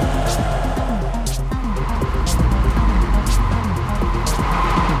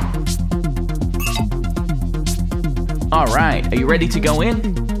 All right, are you ready to go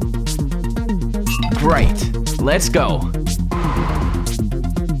in? Great, let's go.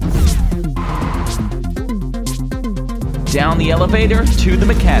 Down the elevator to the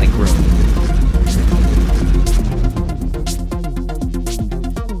mechanic room.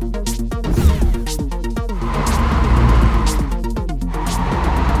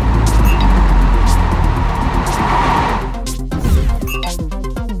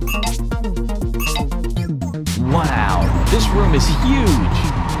 Wow, this room is huge.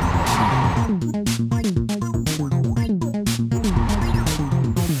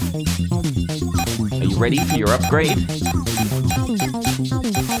 Are you ready for your upgrade?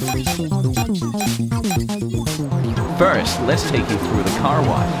 First, let's take you through the car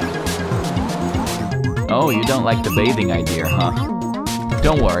wash. Oh, you don't like the bathing idea, huh?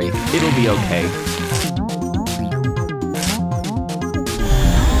 Don't worry, it'll be okay.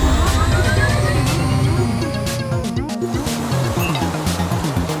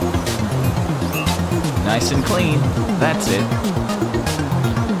 Nice and clean. That's it.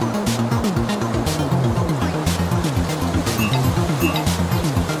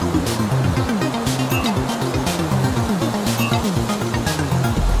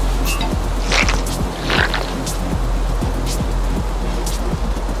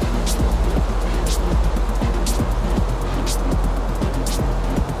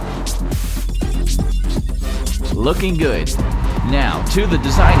 Looking good. Now, to the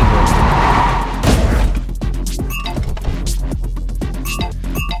designing room.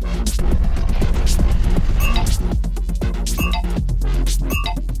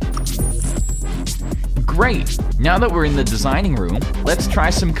 Great! Now that we're in the designing room, let's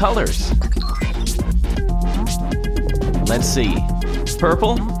try some colors. Let's see.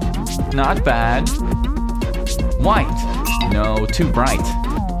 Purple? Not bad. White? No, too bright.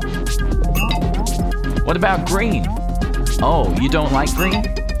 What about green? Oh, you don't like green?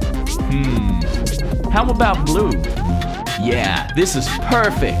 How about blue? Yeah, this is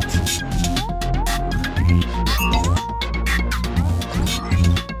perfect.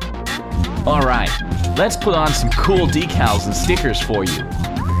 Alright, let's put on some cool decals and stickers for you.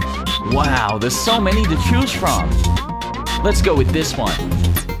 Wow, there's so many to choose from. Let's go with this one.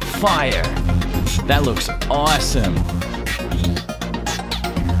 Fire. That looks awesome.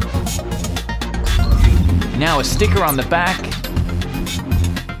 Now a sticker on the back.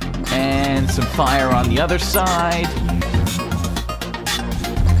 And some fire on the other side.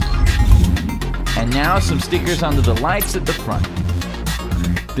 And now some stickers under the lights at the front.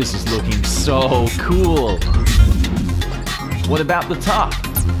 This is looking so cool. What about the top?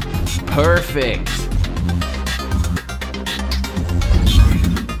 Perfect.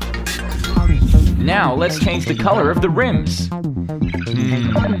 Now let's change the color of the rims.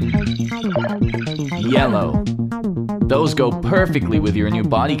 Yellow. Those go perfectly with your new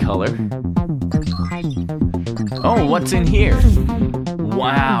body color. Oh, what's in here?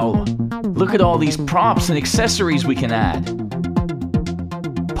 Wow. Look at all these props and accessories we can add.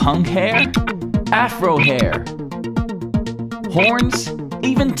 Punk hair, afro hair, horns,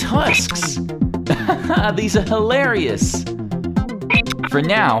 even tusks. These are hilarious. For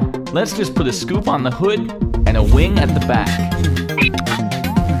now, let's just put a scoop on the hood and a wing at the back.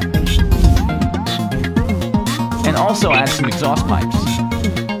 And also add some exhaust pipes.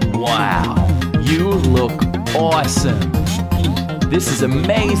 Wow, you look awesome. This is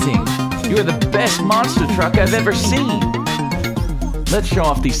amazing. You're the best monster truck I've ever seen. Let's show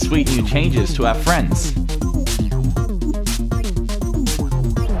off these sweet new changes to our friends.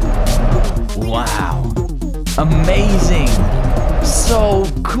 Wow, amazing. So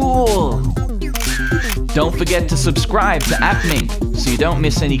cool! Don't forget to subscribe to Appmink so you don't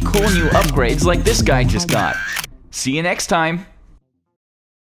miss any cool new upgrades like this guy just got. See you next time!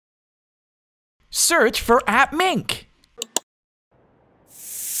 Search for Appmink.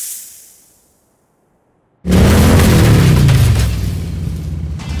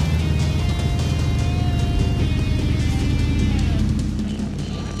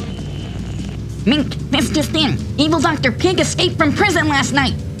 Mink, this just in. Evil Dr. Pig escaped from prison last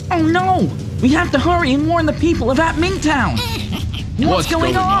night. Oh no! We have to hurry and warn the people of Appmink Town. What's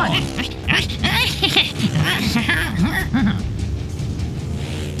going on?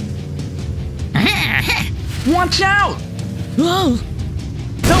 Watch out! Whoa!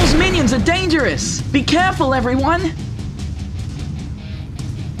 Those minions are dangerous! Be careful, everyone!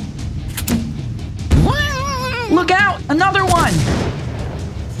 Look out! Another one!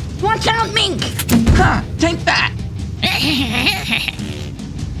 Watch out, Mink! Huh, take that!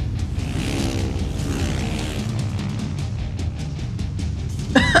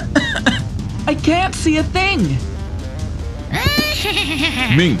 I can't see a thing!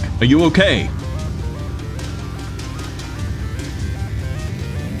 Mink, are you okay?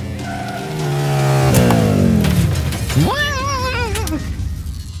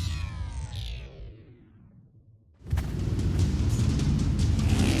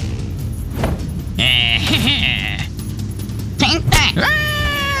 Take that!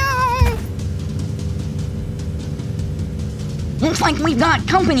 Looks like we've got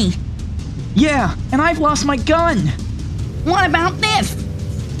company. Yeah, and I've lost my gun! What about this?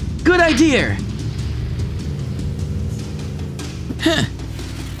 Good idea!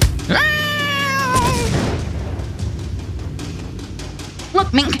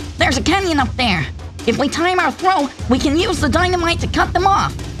 Look, Mink, there's a canyon up there. If we time our throw, we can use the dynamite to cut them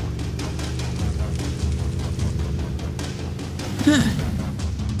off.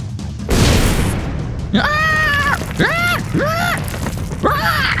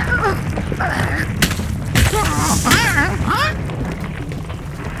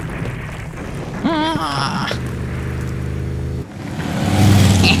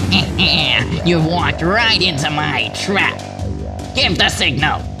 You walked right into my trap. Give the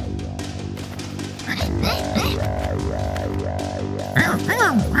signal.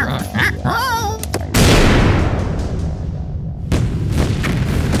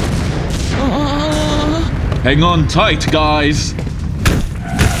 Hang on tight, guys.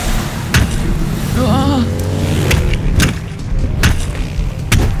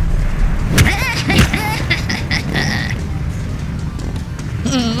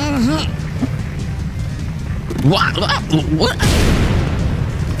 What?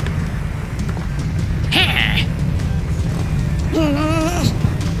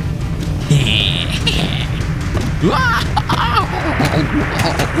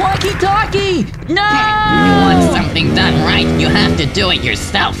 Walkie-talkie! No! You want something done right, you have to do it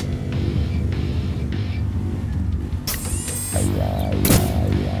yourself.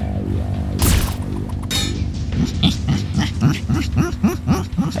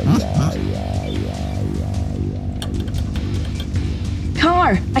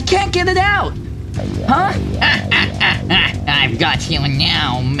 Car, I can't get it out! Huh? I've got you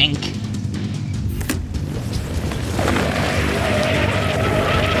now, Mink.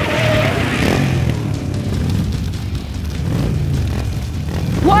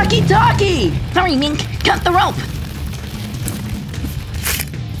 Walkie-talkie! Hurry, Mink, cut the rope.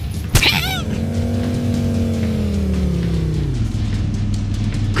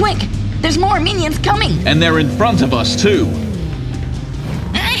 Quick! There's more minions coming! And they're in front of us, too.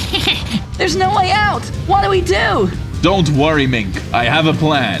 There's no way out! What do we do? Don't worry, Mink. I have a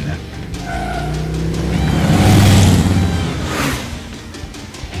plan.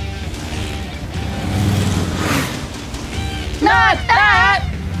 Not that!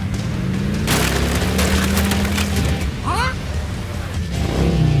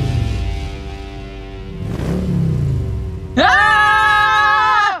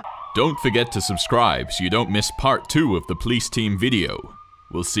 Ah! Don't forget to subscribe so you don't miss part 2 of the police team video.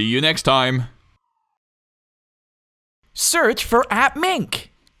 We'll see you next time. Search for Appmink.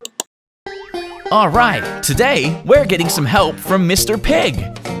 Alright, today we're getting some help from Mr. Pig.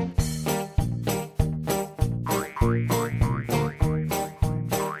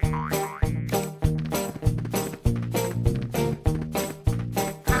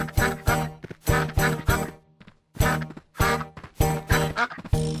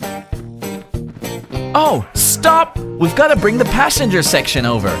 Oh, stop! We've got to bring the passenger section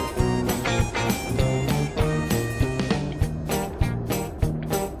over.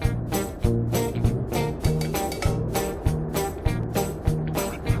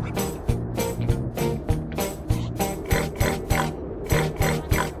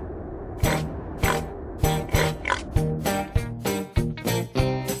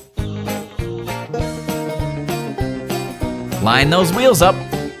 Line those wheels up.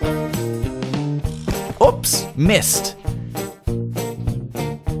 Oops, missed.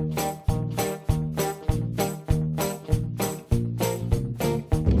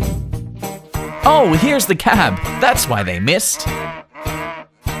 Oh, here's the cab. That's why they missed.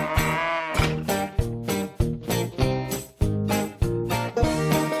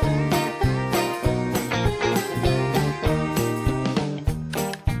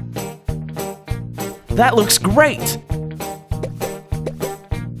 That looks great.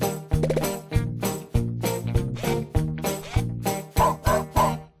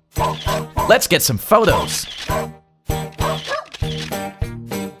 Let's get some photos.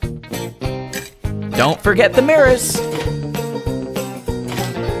 Don't forget the mirrors.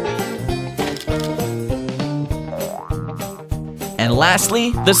 And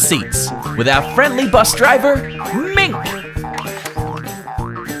lastly, the seats, with our friendly bus driver, Mink.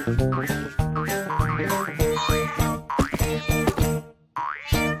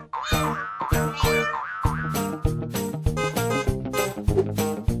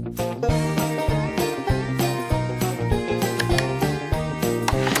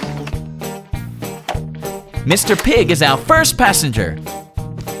 Mr. Pig is our first passenger.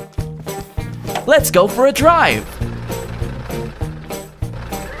 Let's go for a drive.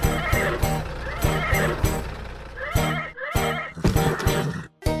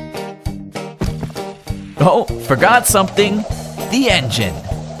 Oh, forgot something. The engine.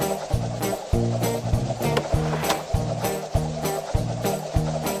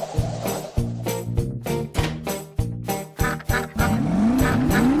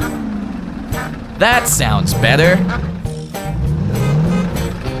 That sounds better.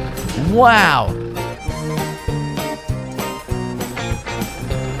 Wow.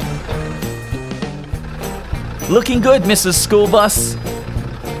 Looking good, Mrs. School Bus.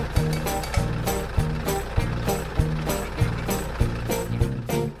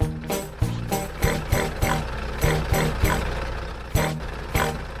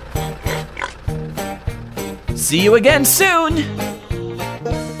 See you again soon.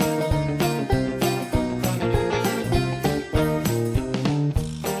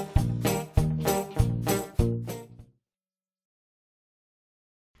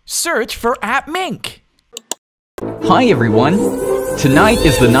 Search for Appmink. Hi everyone. Tonight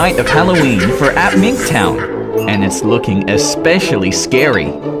is the night of Halloween for Appmink Town, And it's looking especially scary.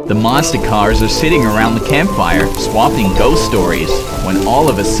 The monster cars are sitting around the campfire, swapping ghost stories, when all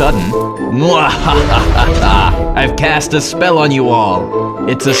of a sudden, I've cast a spell on you all.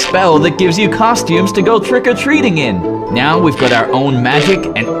 It's a spell that gives you costumes to go trick-or-treating in. Now we've got our own magic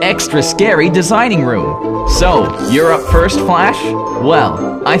and extra scary designing room. So, you're up first, Flash?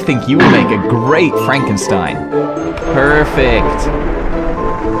 Well, I think you will make a great Frankenstein. Perfect.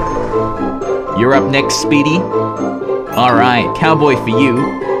 You're up next, Speedy. Alright, cowboy for you.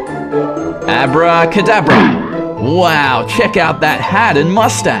 Abracadabra! Wow, check out that hat and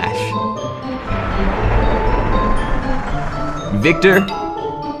mustache! Victor,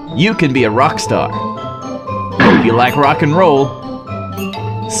 you can be a rock star. Hope you like rock and roll.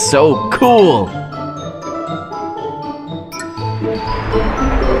 So cool!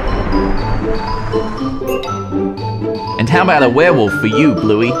 And how about a werewolf for you,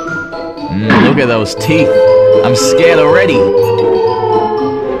 Bluey? Look at those teeth. I'm scared already.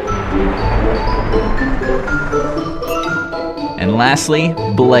 And lastly,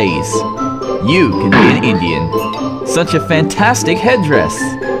 Blaze. You can be an Indian. Such a fantastic headdress.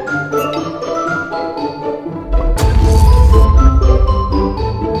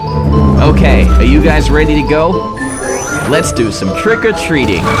 Okay, are you guys ready to go? Let's do some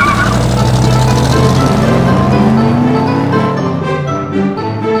trick-or-treating.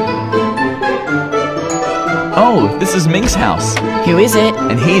 Oh, this is Mink's house. Who is it?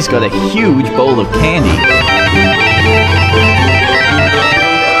 And he's got a huge bowl of candy.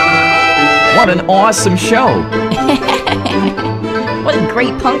 What an awesome show! What a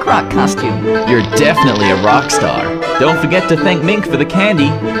great punk rock costume. You're definitely a rock star. Don't forget to thank Mink for the candy.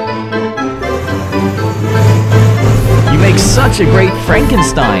 You make such a great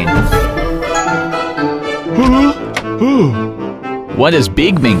Frankenstein. What does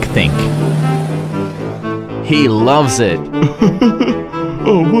Big Mink think? He loves it.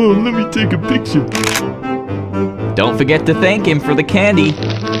 Oh, well, let me take a picture. Don't forget to thank him for the candy.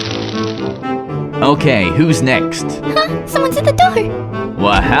 Okay, who's next? Huh? Someone's at the door.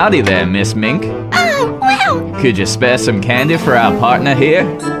 Well, howdy there, Miss Mink. Oh, wow. Could you spare some candy for our partner here?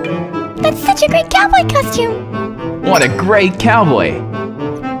 That's such a great cowboy costume. What a great cowboy.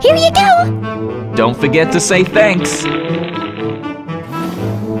 Here you go. Don't forget to say thanks.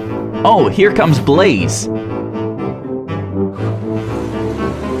 Oh, here comes Blaze.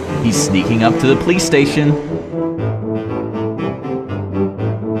 He's sneaking up to the police station.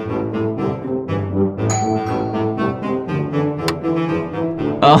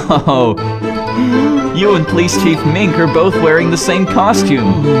 Oh, you and Police Chief Mink are both wearing the same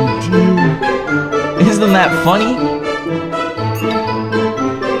costume. Isn't that funny?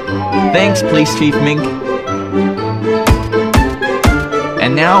 Thanks, Police Chief Mink.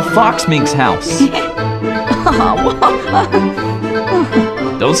 And now Fox Mink's house.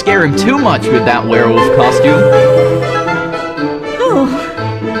 Don't scare him too much with that werewolf costume. Oh,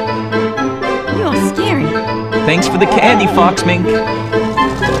 you're scary. Thanks for the candy, Fox Mink.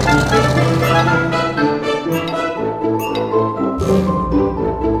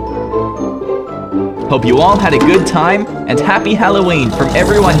 Hope you all had a good time, and happy Halloween from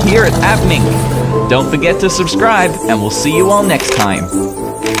everyone here at Appmink. Don't forget to subscribe, and we'll see you all next time.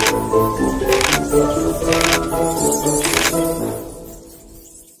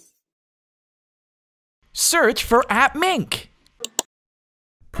 Search for Appmink.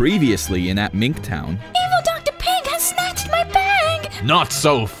 Previously in Appmink Town. Evil Dr. Pig has snatched my bag. Not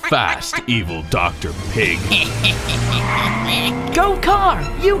so fast, evil Dr. Pig. Go, car!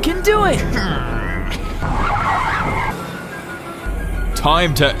 You can do it!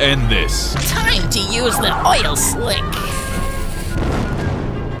 Time to end this. Time to use the oil slick.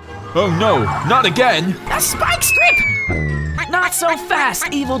 Oh no, not again! A spike strip! Not so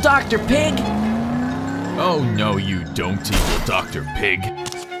fast, evil Dr. Pig! Oh no, you don't, evil Dr. Pig.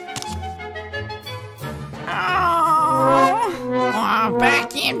 Oh,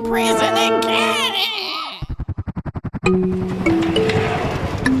 back in prison again.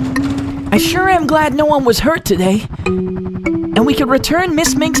 I sure am glad no one was hurt today. And we could return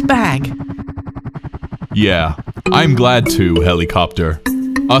Miss Mink's bag. Yeah, I'm glad too, Helicopter.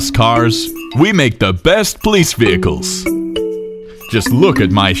 Us cars, we make the best police vehicles. Just look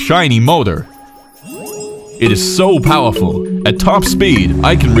at my shiny motor. It is so powerful. At top speed,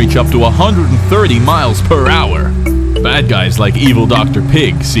 I can reach up to 130 miles per hour. Bad guys like evil Dr.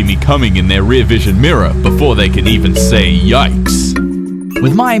 Pig see me coming in their rear vision mirror before they can even say yikes.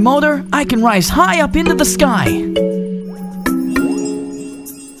 With my motor, I can rise high up into the sky.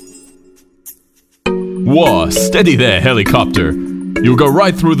 Whoa, steady there, Helicopter. You'll go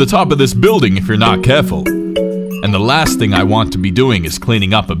right through the top of this building if you're not careful. and the last thing I want to be doing is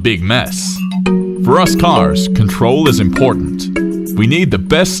cleaning up a big mess. For us cars, control is important. We need the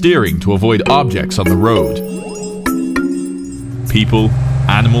best steering to avoid objects on the road. People,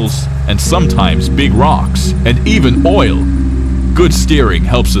 animals, and sometimes big rocks, and even oil. Good steering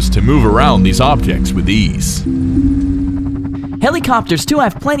helps us to move around these objects with ease. Helicopters do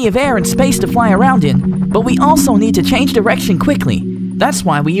have plenty of air and space to fly around in, but we also need to change direction quickly. That's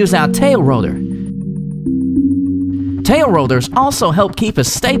why we use our tail rotor. Tail rotors also help keep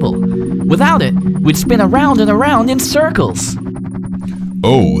us stable. Without it, we'd spin around and around in circles.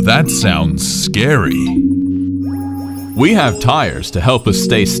 Oh, that sounds scary. We have tires to help us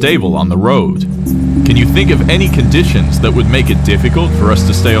stay stable on the road. Can you think of any conditions that would make it difficult for us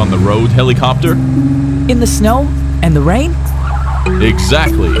to stay on the road, Helicopter? In the snow and the rain?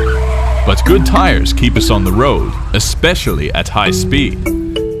 Exactly. But good tires keep us on the road, especially at high speed.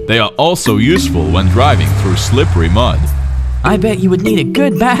 They are also useful when driving through slippery mud. I bet you would need a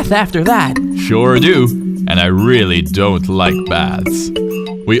good bath after that. Sure do, and I really don't like baths.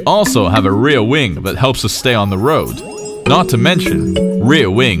 We also have a rear wing that helps us stay on the road. Not to mention, rear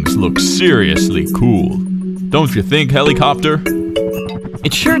wings look seriously cool. Don't you think, Helicopter?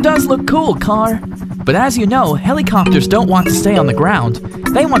 It sure does look cool, Car. But as you know, helicopters don't want to stay on the ground.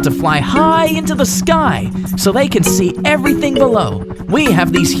 They want to fly high into the sky, so they can see everything below. We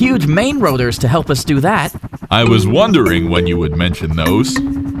have these huge main rotors to help us do that. I was wondering when you would mention those.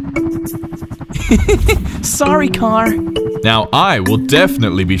 Sorry, Car. Now I will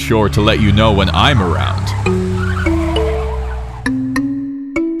definitely be sure to let you know when I'm around.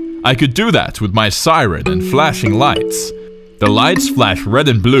 I could do that with my siren and flashing lights. The lights flash red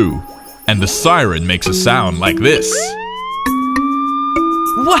and blue, and the siren makes a sound like this.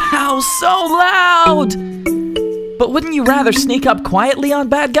 Wow, so loud! But wouldn't you rather sneak up quietly on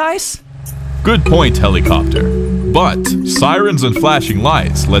bad guys? Good point, Helicopter. But sirens and flashing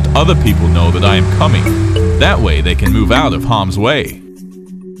lights let other people know that I am coming. That way they can move out of harm's way.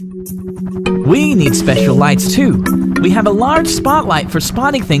 We need special lights too. We have a large spotlight for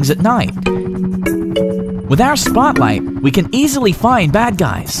spotting things at night. With our spotlight, we can easily find bad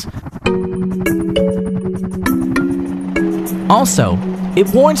guys. Also, it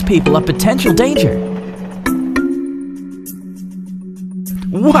warns people of potential danger.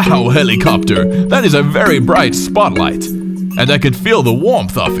 Wow, Helicopter, that is a very bright spotlight. And I can feel the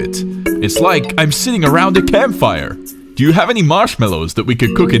warmth of it. It's like I'm sitting around a campfire. Do you have any marshmallows that we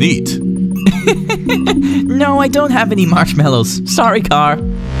could cook and eat? No, I don't have any marshmallows. Sorry, Car.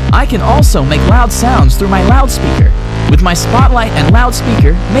 I can also make loud sounds through my loudspeaker. With my spotlight and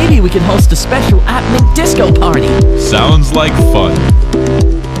loudspeaker, maybe we can host a special Appmink disco party. Sounds like fun.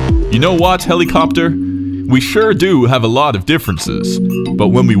 You know what, Helicopter? We sure do have a lot of differences, but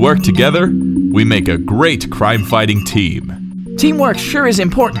when we work together, we make a great crime-fighting team. Teamwork sure is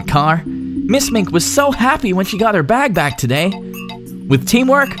important, Car. Miss Mink was so happy when she got her bag back today. With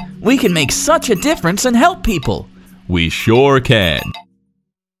teamwork, we can make such a difference and help people. We sure can.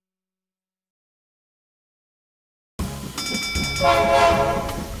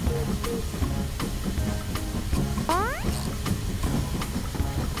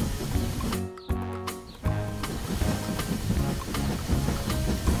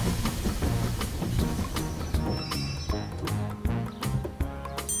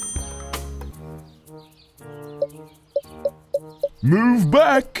 Move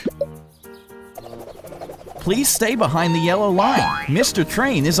back! Please stay behind the yellow line. Mr.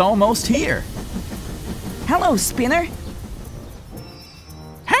 Train is almost here. Hello, Spinner.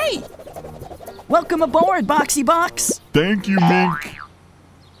 Hey! Welcome aboard, Boxy Box. Thank you, Mink.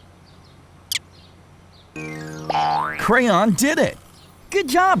 Crayon did it. Good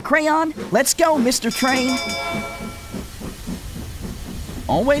job, Crayon. Let's go, Mr. Train.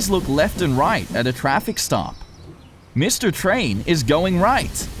 Always look left and right at a traffic stop. Mr. Train is going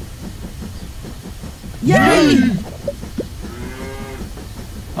right. Yay!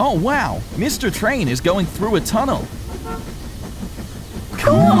 Oh wow, Mr. Train is going through a tunnel.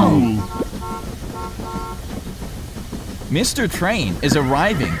 Cool! Mr. Train is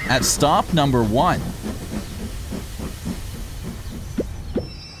arriving at stop number 1.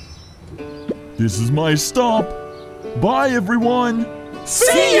 This is my stop. Bye, everyone.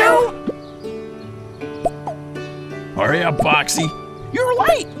 See you! Hurry up, Boxy. You're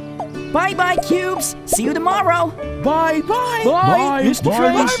late. Bye-bye, Cubes. See you tomorrow. Bye, bye. Bye, Mr.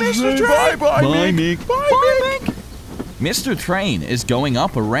 bye, Train. Mr. Train. Bye, Bye, Mink. Bye, Mink. Mr. Train is going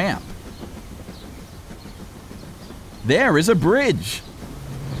up a ramp. There is a bridge.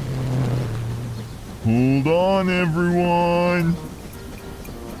 Hold on, everyone.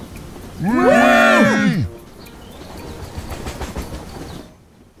 Woo!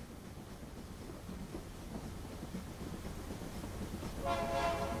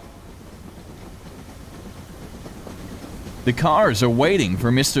 The cars are waiting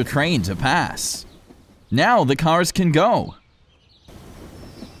for Mr. Train to pass. Now the cars can go.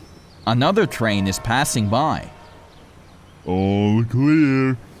 Another train is passing by. All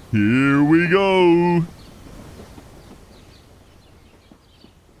clear. Here we go.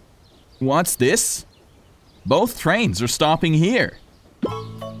 What's this? Both trains are stopping here.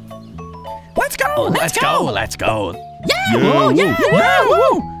 Let's go! Let's go! Let's go. Yeah! Yeah, Yeah! woo. Yeah!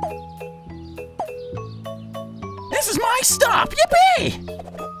 Woo! This is my stop!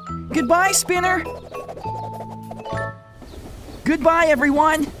 Yippee! Goodbye, Spinner. Goodbye,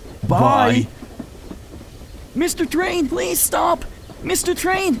 everyone. Bye. Mr. Train, please stop. Mr.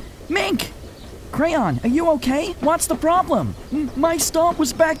 Train, Mink. Crayon, are you okay? What's the problem? My stop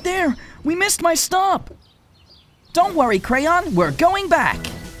was back there. We missed my stop. Don't worry, Crayon. We're going back.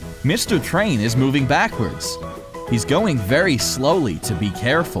 Mr. Train is moving backwards. He's going very slowly to be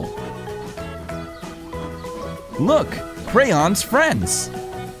careful. Look, Crayon's friends.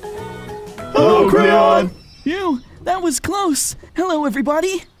 Hello, Crayon. Phew, that was close. Hello,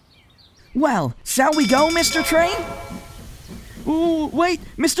 everybody. Well, shall we go, Mr. Train? Ooh, wait,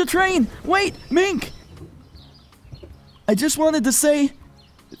 Mr. Train, wait, Mink. I just wanted to say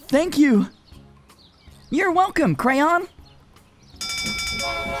thank you. You're welcome, Crayon.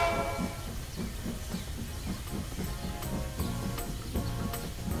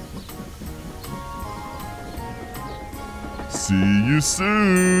 See you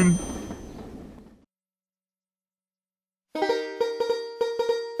soon.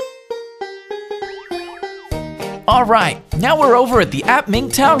 Alright, now we're over at the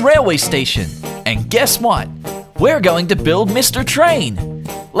Appmink Town railway station. And guess what? We're going to build Mr. Train.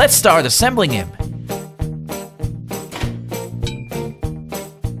 Let's start assembling him.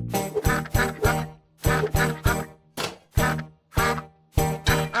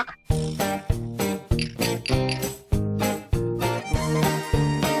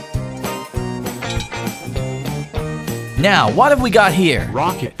 Now, what have we got here?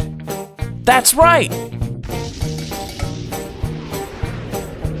 Rocket. That's right!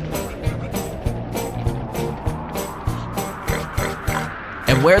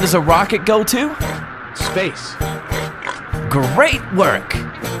 And where does a rocket go to? Space. Great work!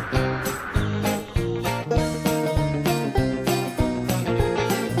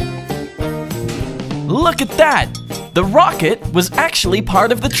 Look at that! The rocket was actually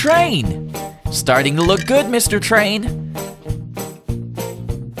part of the train! Starting to look good, Mr. Train.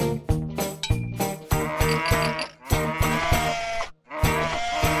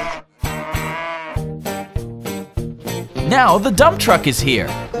 Now the dump truck is here.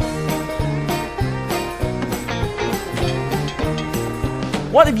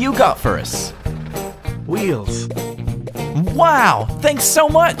 What have you got for us? Wheels. Wow, thanks so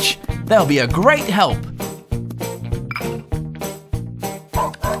much. That'll be a great help.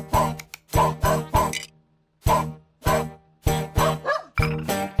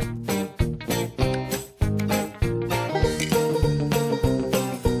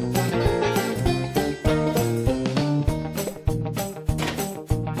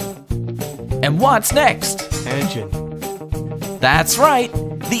 And what's next? Engine. That's right.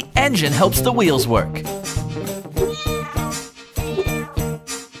 The engine helps the wheels work.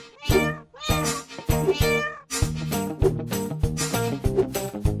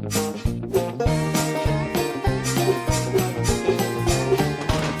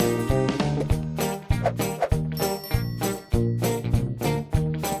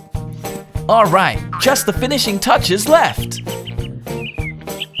 All right, just the finishing touches left.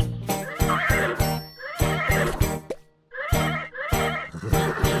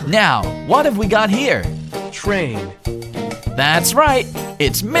 Now, what have we got here? Train. That's right,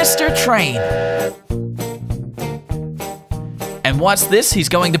 it's Mr. Train. And what's this he's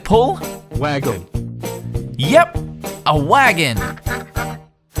going to pull? Wagon. Yep, a wagon.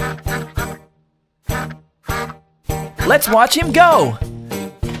 Let's watch him go.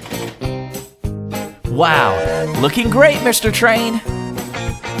 Wow, looking great, Mr. Train.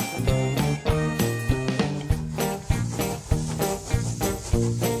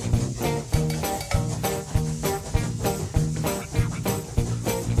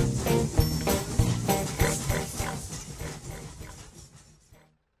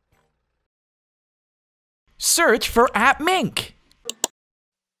 Search for Appmink.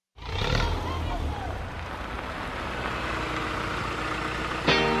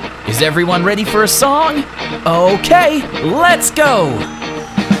 Is everyone ready for a song? Okay, let's go!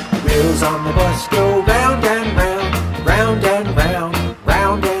 Wheels on the bus go round and round, round and round,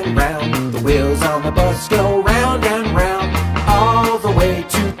 round and round. The wheels on the bus go round and round, all the way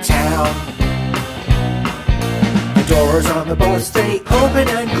to town. The door doors on the bus, they open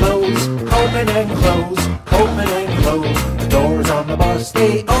and close, open and close, open and close. The doors on the bus,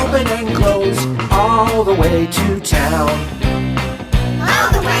 they open and close, all the way to town.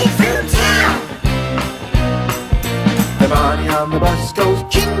 All the way through town. The money on the bus goes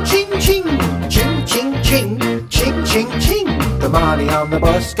ching, ching, ching, ching, ching, ching, ching, ching, ching. The money on the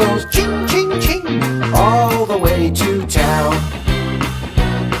bus goes ching, ching, ching, all the way to town.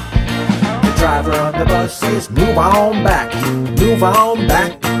 The driver on the bus says, move on back, move on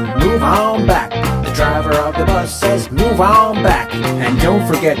back, move on back. The driver of the bus says, move on back, and don't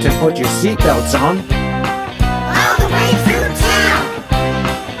forget to put your seatbelts on. All the way through town.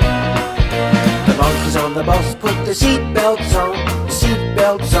 The monkeys on the bus put the seatbelts on, the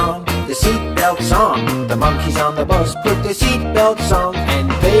seatbelts on, the seatbelts on. The monkeys on the bus put the seatbelts on, and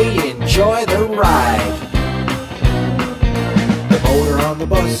they enjoy the ride. The motor on the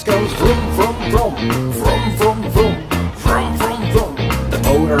bus goes vroom, vroom, vroom, vroom, vroom, vroom, vroom, vroom, vroom. The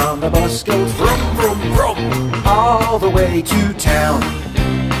motor on the bus goes vroom, vroom, vroom, all the way to town.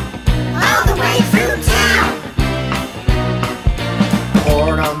 All the way through town. The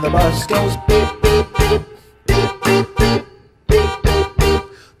horn on the bus goes beep, beep, beep, beep, beep, beep, beep, beep, beep.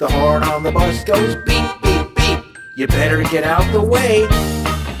 The horn on the bus goes beep, beep, beep. You better get out the way.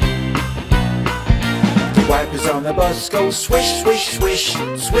 The wipers on the bus go swish, swish, swish,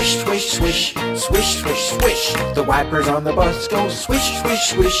 swish, swish, swish, swish, swish, swish. The wipers on the bus go swish, swish,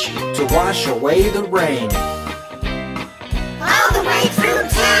 swish to wash away the rain. All the way through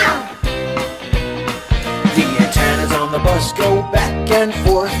town. The antennas on the bus go back and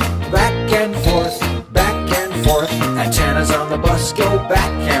forth, back and forth, back and forth. Antennas on the bus go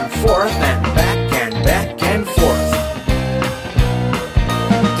back and forth and back and back and forth.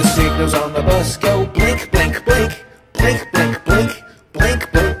 The signals on the bus go blink, blink, blink, blink, blink, blink,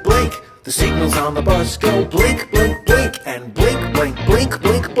 blink, blink, blink. The signals on the bus go blink, blink, blink, and blink, blink, blink,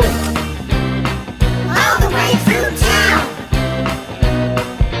 blink, blink. All the way through town.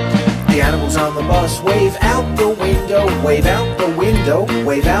 The animals on the bus wave out the window, wave out the window,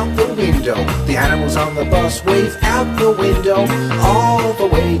 wave out the window. The animals on the bus wave out the window, all the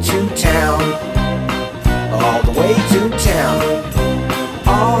way to town. All the way to town.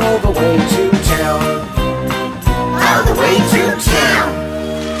 All the way to town. All the way to town.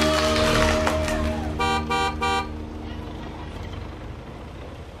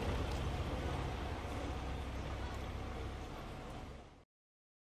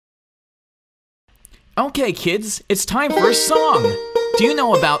 Okay, kids, it's time for a song. Do you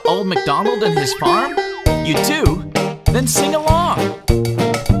know about Old MacDonald and his farm? You do? Then sing along.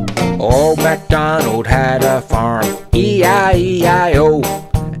 Old MacDonald had a farm, E-I-E-I-O.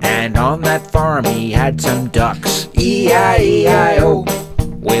 And on that farm he had some ducks, E-I-E-I-O.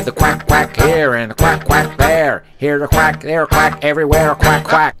 With a quack quack here and a quack quack there. Here a quack, there a quack, everywhere a quack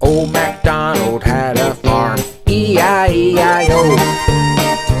quack. Old MacDonald had a farm, E-I-E-I-O.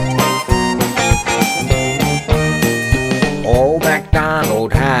 Old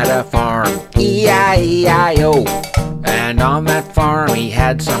MacDonald had a farm, E-I-E-I-O. And on that farm he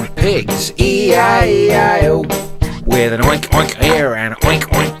had some pigs, E-I-E-I-O. With an oink oink here and an oink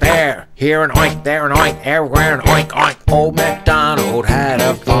oink there. Here an oink, there an oink, everywhere an oink oink. Old MacDonald had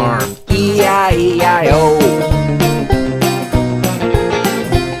a farm, E-I-E-I-O.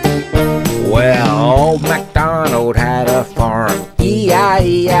 Well, old MacDonald had a farm,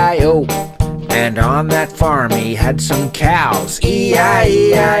 E-I-E-I-O. And on that farm he had some cows,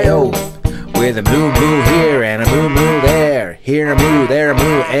 E-I-E-I-O. With a moo moo here and a moo moo there. Here a moo, there a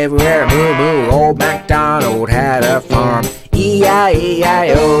moo, everywhere a moo moo. Old MacDonald had a farm,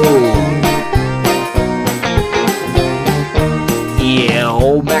 E-I-E-I-O. Yeah,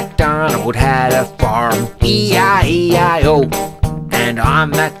 old MacDonald had a farm, E-I-E-I-O. And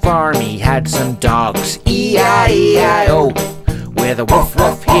on that farm he had some dogs, E-I-E-I-O. With a woof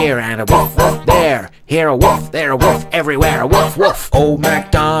woof here and a woof woof there. Here a woof, there a woof, everywhere a woof woof. Old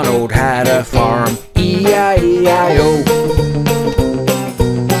MacDonald had a farm, E-I-E-I-O.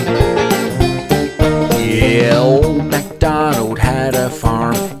 Yeah, old MacDonald had a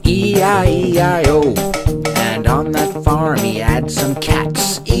farm, E-I-E-I-O. And on that farm he had some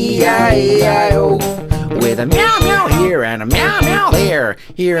cats, E-I-E-I-O. With a meow meow here and a meow meow there.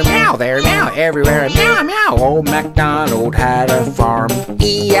 Here a meow, there a meow, everywhere a meow meow. Old MacDonald had a farm,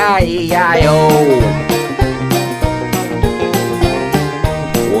 E-I-E-I-O.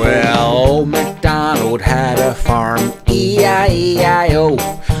 Well, old MacDonald had a farm, E-I-E-I-O.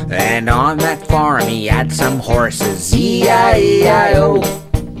 And on that farm he had some horses, E-I-E-I-O.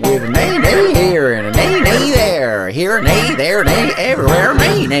 With a neigh neigh here and a neigh neigh there. Here a neigh, there a neigh, everywhere a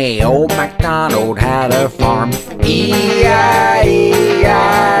neigh nay. Old MacDonald had a farm. E-I-E-I-O.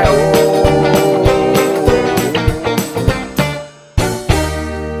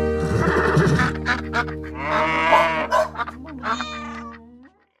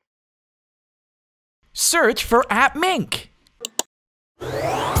 Search for Appmink.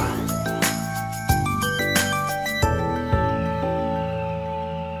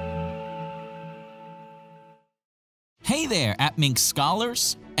 Hey there, Appmink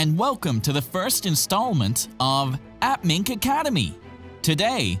scholars, and welcome to the first installment of Appmink Academy.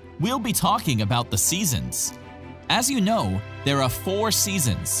 Today, we'll be talking about the seasons. As you know, there are 4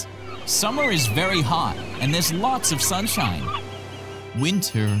 seasons. Summer is very hot, and there's lots of sunshine.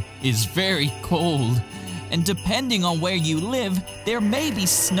 Winter is very cold, and depending on where you live, there may be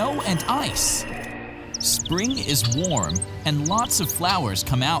snow and ice. Spring is warm, and lots of flowers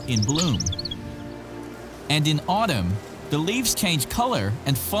come out in bloom. And in autumn, the leaves change color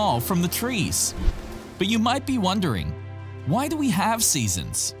and fall from the trees. But you might be wondering, why do we have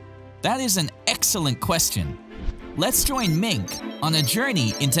seasons? That is an excellent question. Let's join Mink on a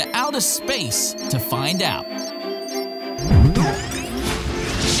journey into outer space to find out.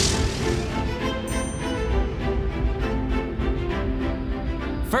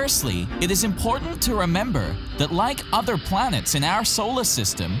 Firstly, it is important to remember that like other planets in our solar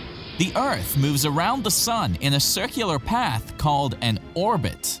system, the Earth moves around the Sun in a circular path called an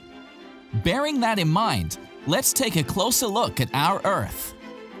orbit. Bearing that in mind, let's take a closer look at our Earth.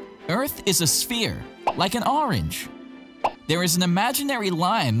 Earth is a sphere, like an orange. There is an imaginary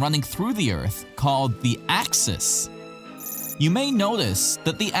line running through the Earth called the axis. You may notice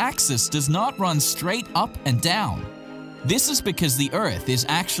that the axis does not run straight up and down. This is because the Earth is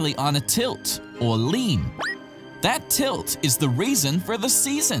actually on a tilt, or lean. That tilt is the reason for the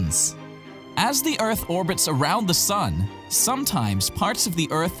seasons. As the Earth orbits around the Sun, sometimes parts of the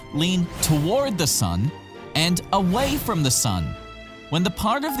Earth lean toward the Sun and away from the Sun. When the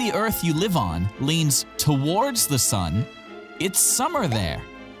part of the Earth you live on leans towards the Sun, it's summer there.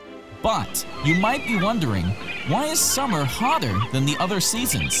 But you might be wondering, why is summer hotter than the other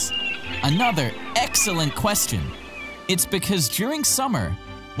seasons? Another excellent question. It's because during summer,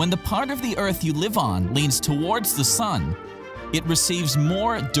 when the part of the Earth you live on leans towards the Sun, it receives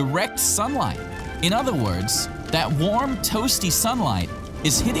more direct sunlight. In other words, that warm, toasty sunlight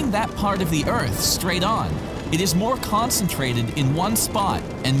is hitting that part of the Earth straight on. It is more concentrated in one spot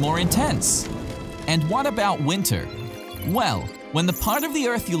and more intense. And what about winter? Well, when the part of the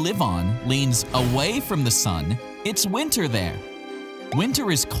Earth you live on leans away from the Sun, it's winter there.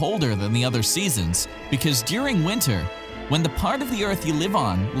 Winter is colder than the other seasons because during winter, when the part of the Earth you live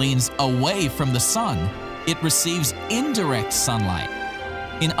on leans away from the Sun, it receives indirect sunlight.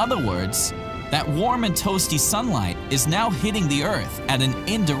 In other words, that warm and toasty sunlight is now hitting the Earth at an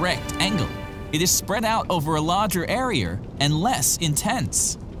indirect angle. It is spread out over a larger area and less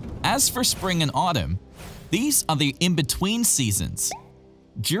intense. As for spring and autumn, these are the in-between seasons.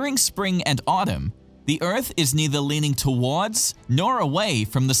 During spring and autumn, the Earth is neither leaning towards nor away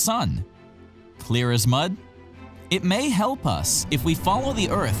from the Sun. Clear as mud? It may help us if we follow the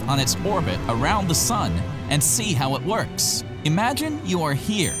Earth on its orbit around the Sun and see how it works. Imagine you are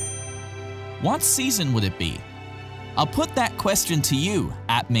here. What season would it be? I'll put that question to you,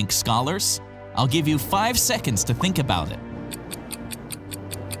 Appmink scholars. I'll give you 5 seconds to think about it.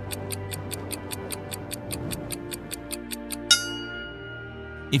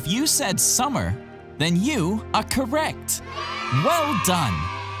 If you said summer, then you are correct. Well done!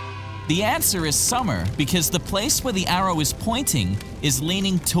 The answer is summer because the place where the arrow is pointing is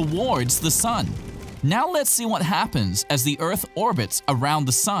leaning towards the Sun. Now let's see what happens as the Earth orbits around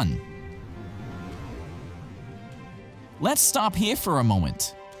the Sun. Let's stop here for a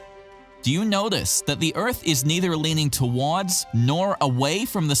moment. Do you notice that the Earth is neither leaning towards nor away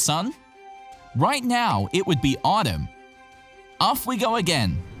from the Sun? Right now, it would be autumn. Off we go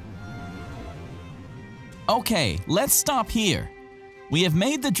again. Okay, let's stop here. We have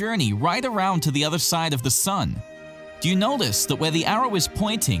made the journey right around to the other side of the Sun. Do you notice that where the arrow is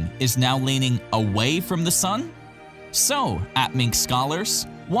pointing is now leaning away from the Sun? So, Appmink scholars,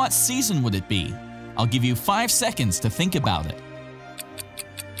 what season would it be? I'll give you 5 seconds to think about it.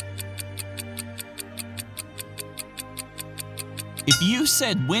 If you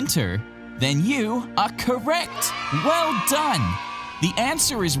said winter, then you are correct. Well done! The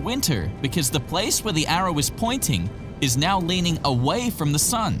answer is winter because the place where the arrow is pointing is now leaning away from the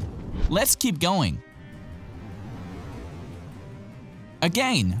Sun. Let's keep going.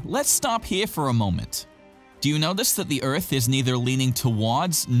 Again, let's stop here for a moment. Do you notice that the Earth is neither leaning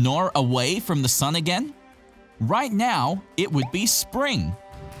towards nor away from the Sun again? Right now, it would be spring.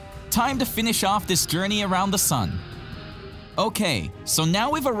 time to finish off this journey around the sun. Okay, so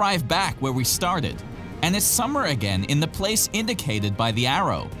now we've arrived back where we started, and it's summer again in the place indicated by the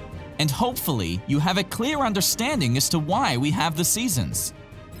arrow. And hopefully, you have a clear understanding as to why we have the seasons.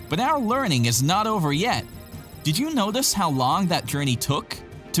 But our learning is not over yet. Did you notice how long that journey took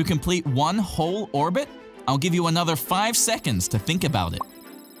to complete one whole orbit? I'll give you another 5 seconds to think about it.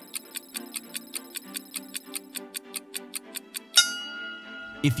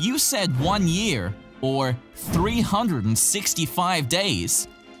 If you said 1 year, or 365 days,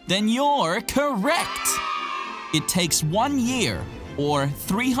 then you're correct! It takes 1 year, or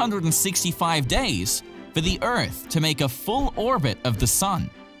 365 days, for the Earth to make a full orbit of the Sun.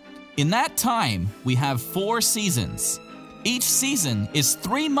 In that time, we have 4 seasons. Each season is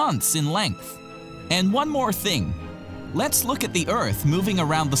 3 months in length. And one more thing. Let's look at the Earth moving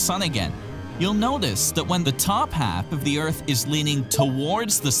around the Sun again. You'll notice that when the top half of the Earth is leaning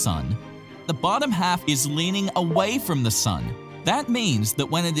towards the Sun, the bottom half is leaning away from the Sun. That means that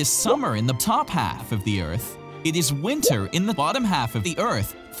when it is summer in the top half of the Earth, it is winter in the bottom half of the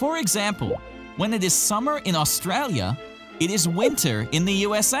Earth. For example, when it is summer in Australia, it is winter in the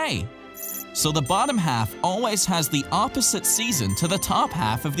USA. So the bottom half always has the opposite season to the top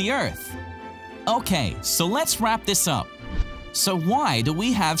half of the Earth. Okay, so let's wrap this up. So why do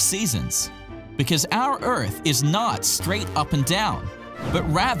we have seasons? Because our Earth is not straight up and down, but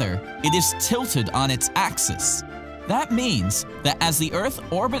rather it is tilted on its axis. That means that as the Earth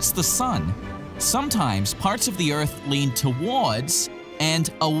orbits the Sun, sometimes parts of the Earth lean towards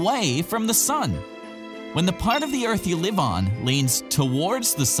and away from the Sun. When the part of the Earth you live on leans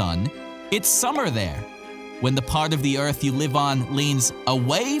towards the Sun, it's summer there. When the part of the Earth you live on leans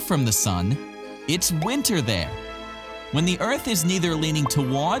away from the Sun, it's winter there. When the Earth is neither leaning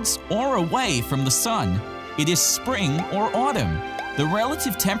towards or away from the Sun, it is spring or autumn. The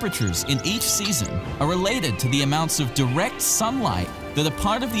relative temperatures in each season are related to the amounts of direct sunlight that a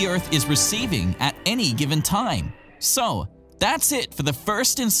part of the Earth is receiving at any given time. So, that's it for the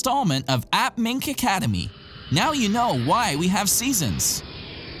first installment of Appmink Academy. Now you know why we have seasons.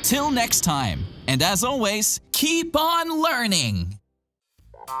 Till next time, and as always, keep on learning!